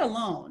if that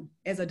alone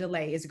as a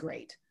delay is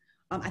great.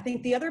 I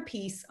think the other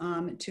piece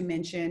to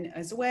mention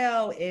as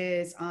well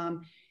is,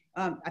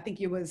 I think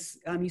you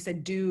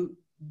said, do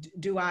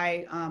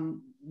I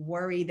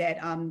worry that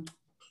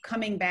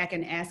coming back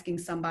and asking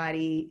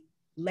somebody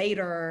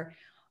later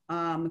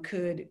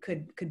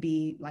could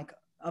be like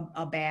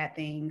a bad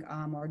thing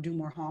or do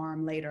more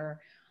harm later?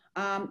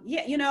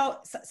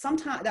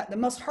 Sometimes the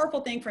most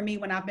hurtful thing for me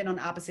when I've been on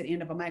the opposite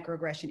end of a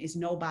microaggression is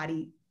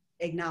nobody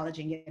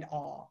acknowledging it at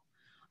all.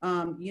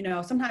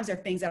 Sometimes there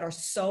are things that are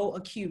so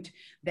acute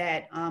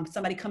that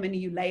somebody coming to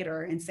you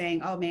later and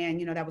saying, oh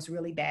man, that was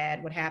really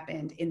bad, what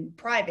happened. In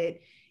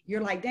private,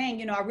 you're like,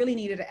 dang, I really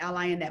needed an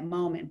ally in that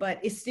moment, but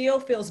it still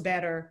feels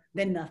better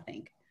than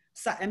nothing.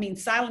 So,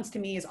 silence to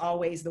me is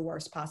always the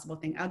worst possible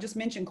thing. I'll just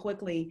mention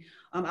quickly,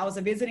 I was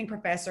a visiting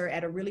professor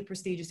at a really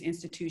prestigious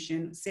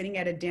institution, sitting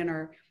at a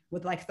dinner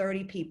with like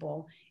 30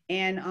 people.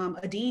 And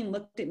a dean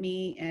looked at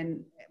me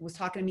and was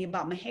talking to me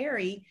about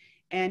Meharry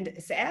and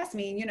asked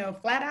me,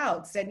 flat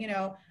out said,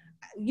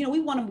 we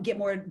want to get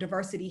more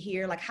diversity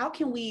here. Like, how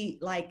can we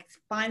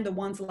find the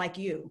ones like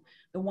you,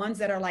 the ones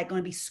that are going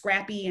to be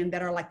scrappy and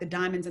that are like the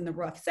diamonds in the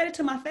rough? Said it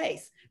to my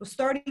face. It was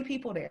 30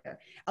 people there.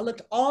 I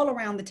looked all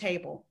around the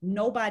table.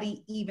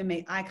 Nobody even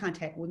made eye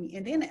contact with me.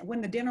 And then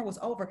when the dinner was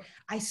over,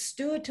 I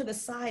stood to the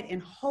side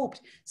and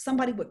hoped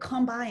somebody would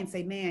come by and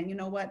say, man, you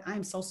know what?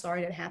 I'm so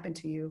sorry that happened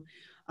to you.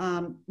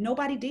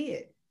 Nobody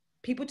did.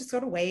 People just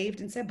sort of waved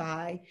and said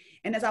bye.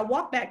 And as I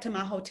walked back to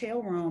my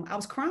hotel room, I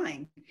was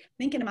crying,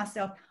 thinking to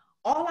myself,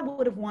 all I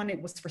would have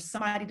wanted was for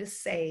somebody to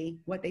say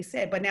what they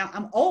said. But now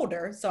I'm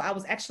older, so I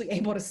was actually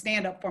able to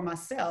stand up for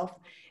myself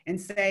and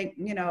say,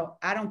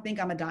 I don't think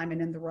I'm a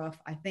diamond in the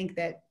rough. I think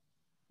that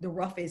the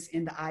rough is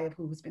in the eye of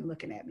who's been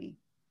looking at me.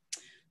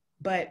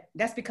 But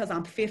that's because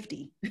I'm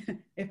 50.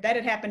 If that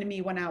had happened to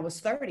me when I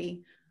was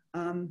 30,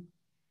 and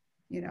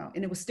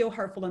it was still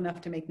hurtful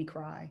enough to make me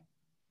cry.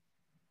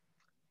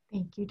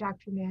 Thank you,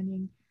 Dr.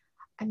 Manning.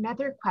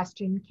 Another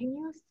question, can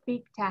you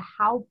speak to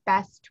how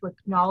best to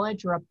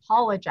acknowledge or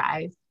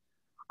apologize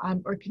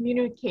or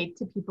communicate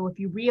to people if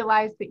you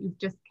realize that you've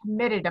just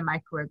committed a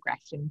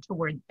microaggression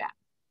toward them?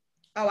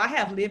 Oh, I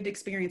have lived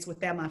experience with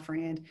that, my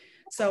friend.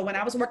 So when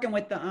I was working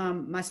with the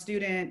my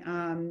student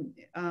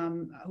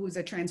who's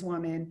a trans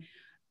woman,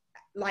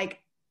 like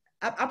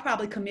I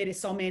probably committed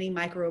so many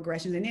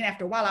microaggressions, and then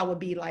after a while, I would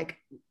be like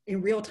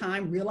in real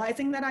time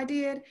realizing that I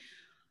did,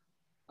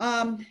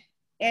 and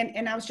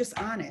I was just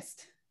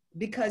honest,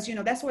 because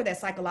that's where that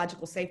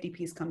psychological safety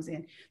piece comes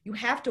in. You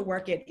have to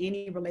work at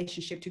any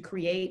relationship to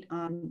create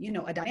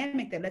a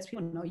dynamic that lets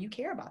people know you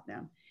care about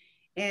them,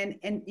 and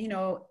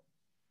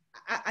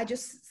I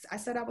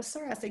said I was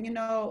sorry. I said,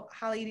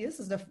 Holly,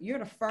 you're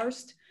the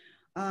first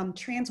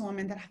trans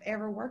woman that I've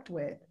ever worked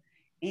with.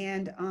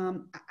 And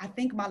I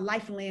think my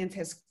life lens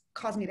has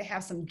caused me to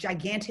have some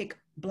gigantic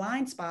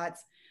blind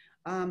spots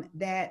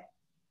that,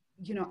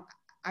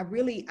 I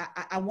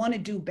want to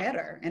do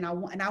better. And I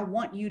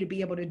want you to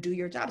be able to do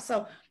your job.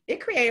 So it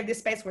created this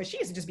space where she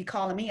used to just be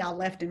calling me out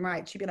left and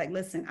right. She'd be like,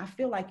 listen, I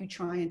feel like you're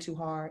trying too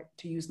hard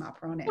to use my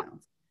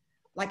pronouns.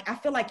 Like, I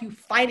feel like you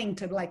fighting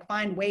to like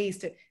find ways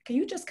to, can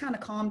you just kind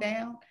of calm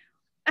down?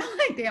 I'm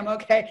like, damn,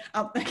 okay.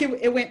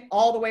 It went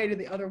all the way to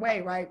the other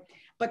way, right?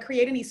 But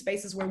creating these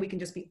spaces where we can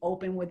just be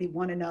open with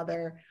one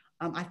another,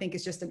 I think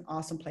it's just an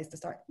awesome place to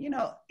start.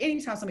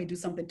 Anytime somebody do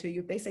something to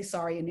you, if they say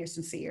sorry and they're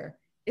sincere,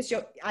 it's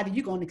either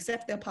you're going to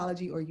accept the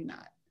apology or you're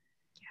not.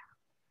 Yeah.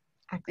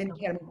 Excellent. And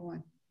you gotta move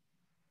on.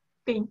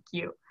 Thank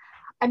you.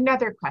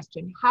 Another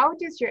question, how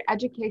does your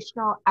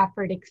educational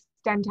effort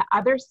extend to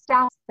other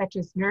staff, such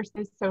as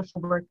nurses,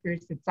 social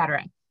workers,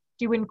 etc.?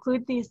 Do you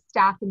include these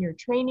staff in your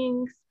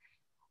trainings?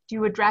 Do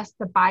you address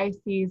the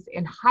biases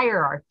in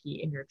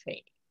hierarchy in your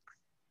training?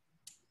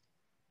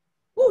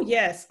 Oh,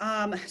 yes.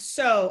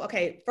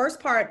 Okay, first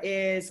part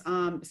is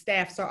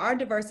staff. So our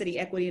diversity,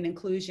 equity, and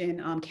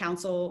inclusion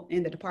council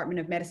in the Department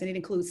of Medicine, it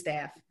includes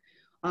staff.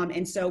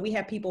 And so we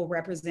have people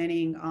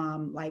representing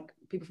like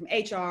people from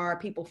HR,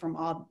 people from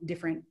all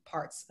different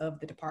parts of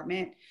the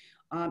department.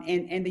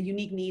 And the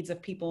unique needs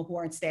of people who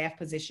are in staff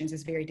positions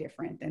is very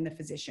different than the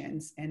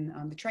physicians and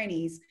the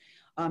trainees.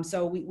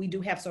 So we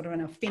do have sort of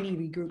an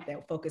affinity group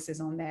that focuses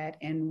on that,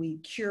 and we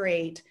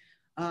curate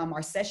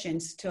our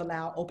sessions to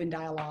allow open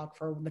dialogue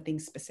for the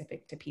things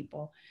specific to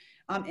people.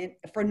 And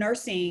for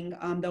nursing,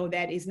 though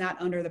that is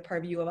not under the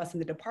purview of us in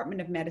the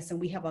Department of Medicine,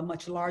 we have a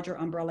much larger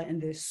umbrella in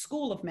the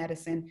School of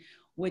Medicine,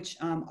 which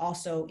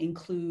also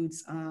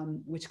includes,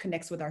 which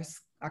connects with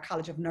our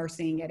College of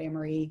Nursing at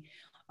Emory,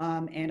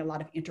 and a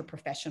lot of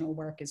interprofessional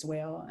work as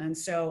well. And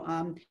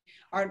so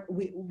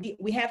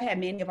we have had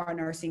many of our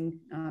nursing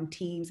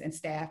teams and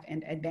staff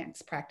and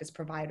advanced practice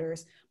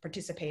providers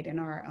participate in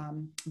our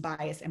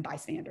bias and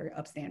bystander,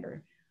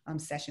 upstander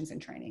sessions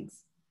and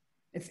trainings.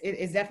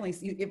 It's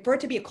definitely, for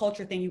it to be a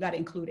culture thing, you got to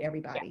include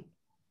everybody.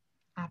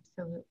 Yeah,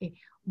 absolutely.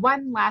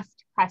 One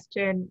last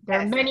question. There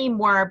are many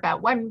more,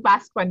 but one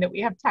last one that we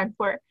have time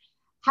for.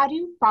 How do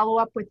you follow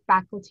up with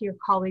faculty or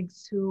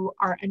colleagues who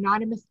are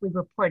anonymously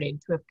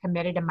reported to have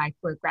committed a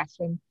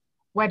microaggression?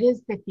 What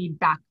is the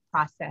feedback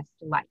process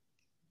like?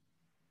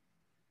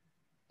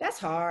 That's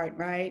hard,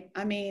 right?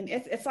 I mean,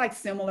 it's like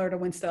similar to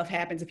when stuff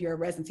happens if you're a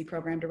residency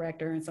program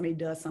director and somebody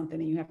does something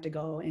and you have to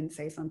go and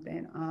say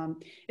something.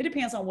 It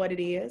depends on what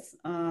it is.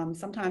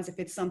 Sometimes if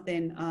it's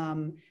something,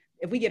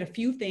 if we get a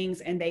few things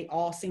and they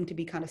all seem to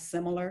be kind of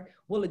similar,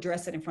 we'll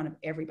address it in front of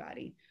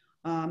everybody.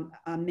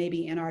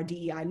 Maybe in our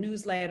DEI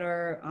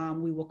newsletter,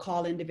 we will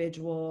call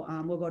individual,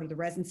 we'll go to the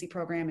residency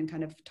program and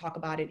kind of talk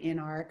about it in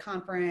our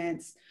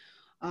conference,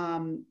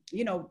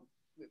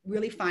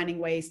 really finding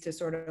ways to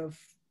sort of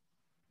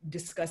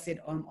discuss it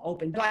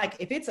open. Like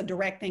if it's a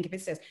direct thing, if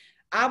it says,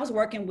 I was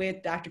working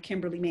with Dr.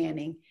 Kimberly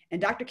Manning and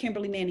Dr.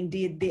 Kimberly Manning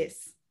did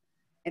this,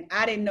 and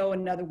I didn't know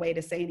another way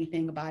to say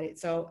anything about it.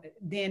 So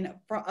then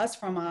for us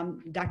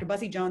from Dr.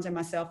 Buzzy Jones and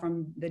myself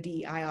from the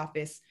DEI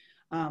office,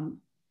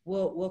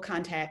 we'll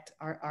contact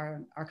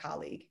our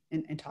colleague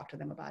and talk to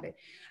them about it.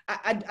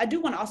 I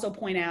do want to also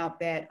point out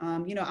that,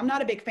 I'm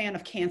not a big fan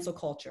of cancel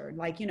culture.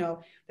 Like,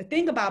 the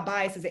thing about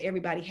bias is that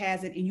everybody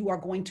has it and you are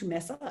going to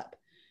mess up.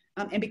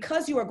 And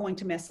because you are going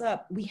to mess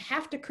up, we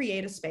have to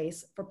create a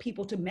space for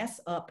people to mess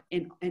up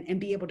and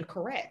be able to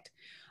correct.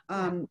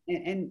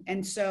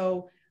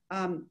 So,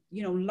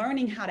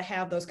 learning how to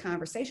have those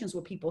conversations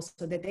with people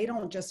so that they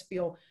don't just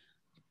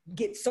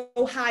get so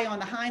high on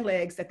the hind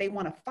legs that they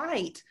want to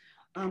fight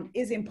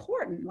is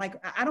important. Like,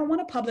 I don't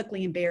want to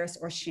publicly embarrass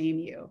or shame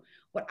you.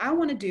 What I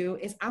want to do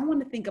is I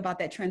want to think about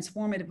that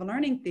transformative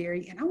learning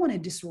theory, and I want to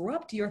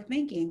disrupt your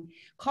thinking,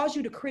 cause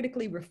you to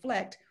critically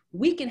reflect.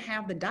 We can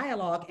have the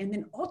dialogue, and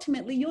then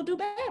ultimately you'll do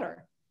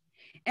better.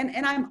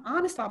 And I'm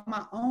honest about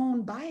my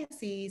own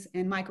biases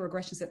and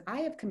microaggressions that I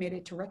have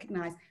committed to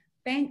recognize.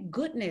 Thank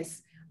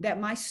goodness that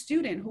my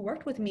student who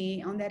worked with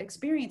me on that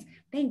experience,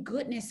 thank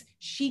goodness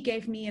she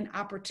gave me an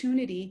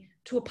opportunity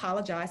to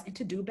apologize and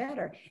to do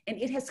better.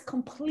 And it has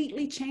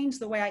completely changed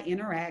the way I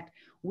interact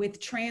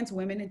with trans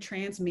women and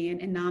trans men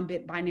and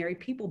non-binary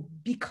people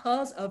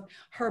because of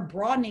her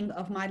broadening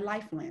of my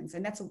life lens.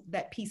 And that's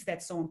that piece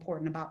that's so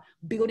important about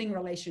building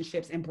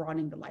relationships and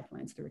broadening the life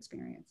lens through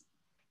experience.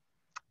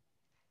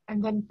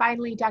 And then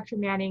finally, Dr.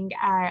 Manning,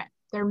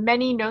 there are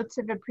many notes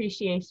of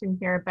appreciation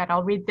here, but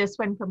I'll read this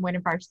one from one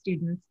of our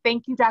students.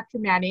 Thank you, Dr.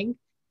 Manning,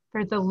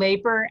 for the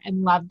labor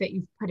and love that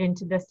you've put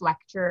into this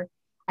lecture.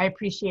 I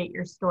appreciate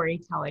your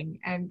storytelling.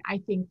 And I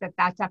think that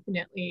that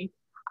definitely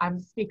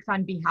speaks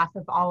on behalf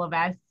of all of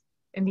us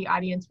in the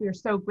audience. We are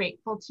so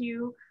grateful to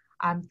you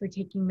for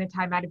taking the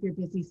time out of your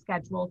busy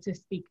schedule to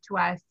speak to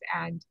us.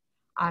 And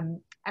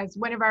as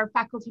one of our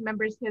faculty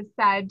members has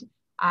said,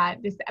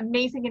 this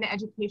amazing and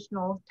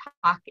educational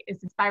talk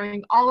is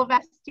inspiring all of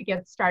us to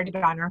get started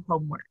on our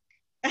homework.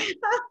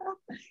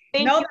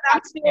 Know that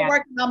I'm still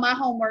working on my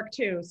homework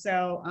too.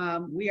 So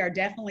we are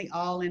definitely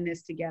all in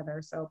this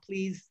together. So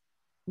please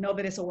know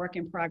that it's a work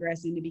in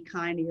progress and to be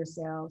kind to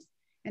yourselves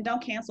and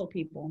don't cancel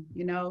people,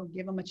 you know,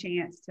 give them a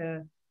chance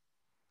to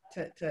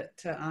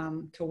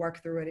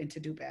work through it and to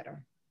do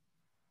better.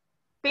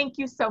 Thank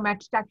you so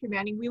much, Dr.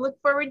 Manning. We look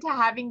forward to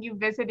having you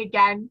visit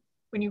again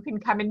when you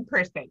can come in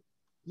person.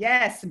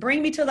 Yes,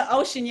 bring me to the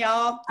ocean,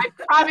 y'all. I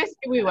promise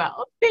you we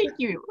will. Thank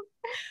you.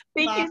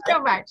 Thank you so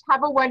much.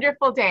 Have a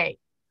wonderful day.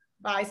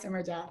 Bye,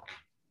 Simmerjot.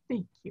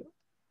 Thank you.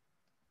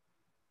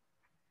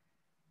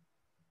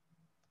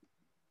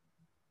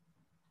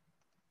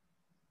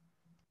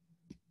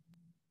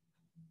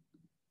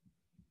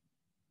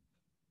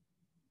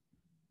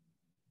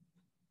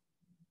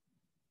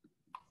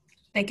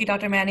 Thank you,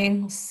 Dr.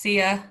 Manning. See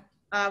ya.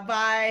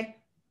 Bye.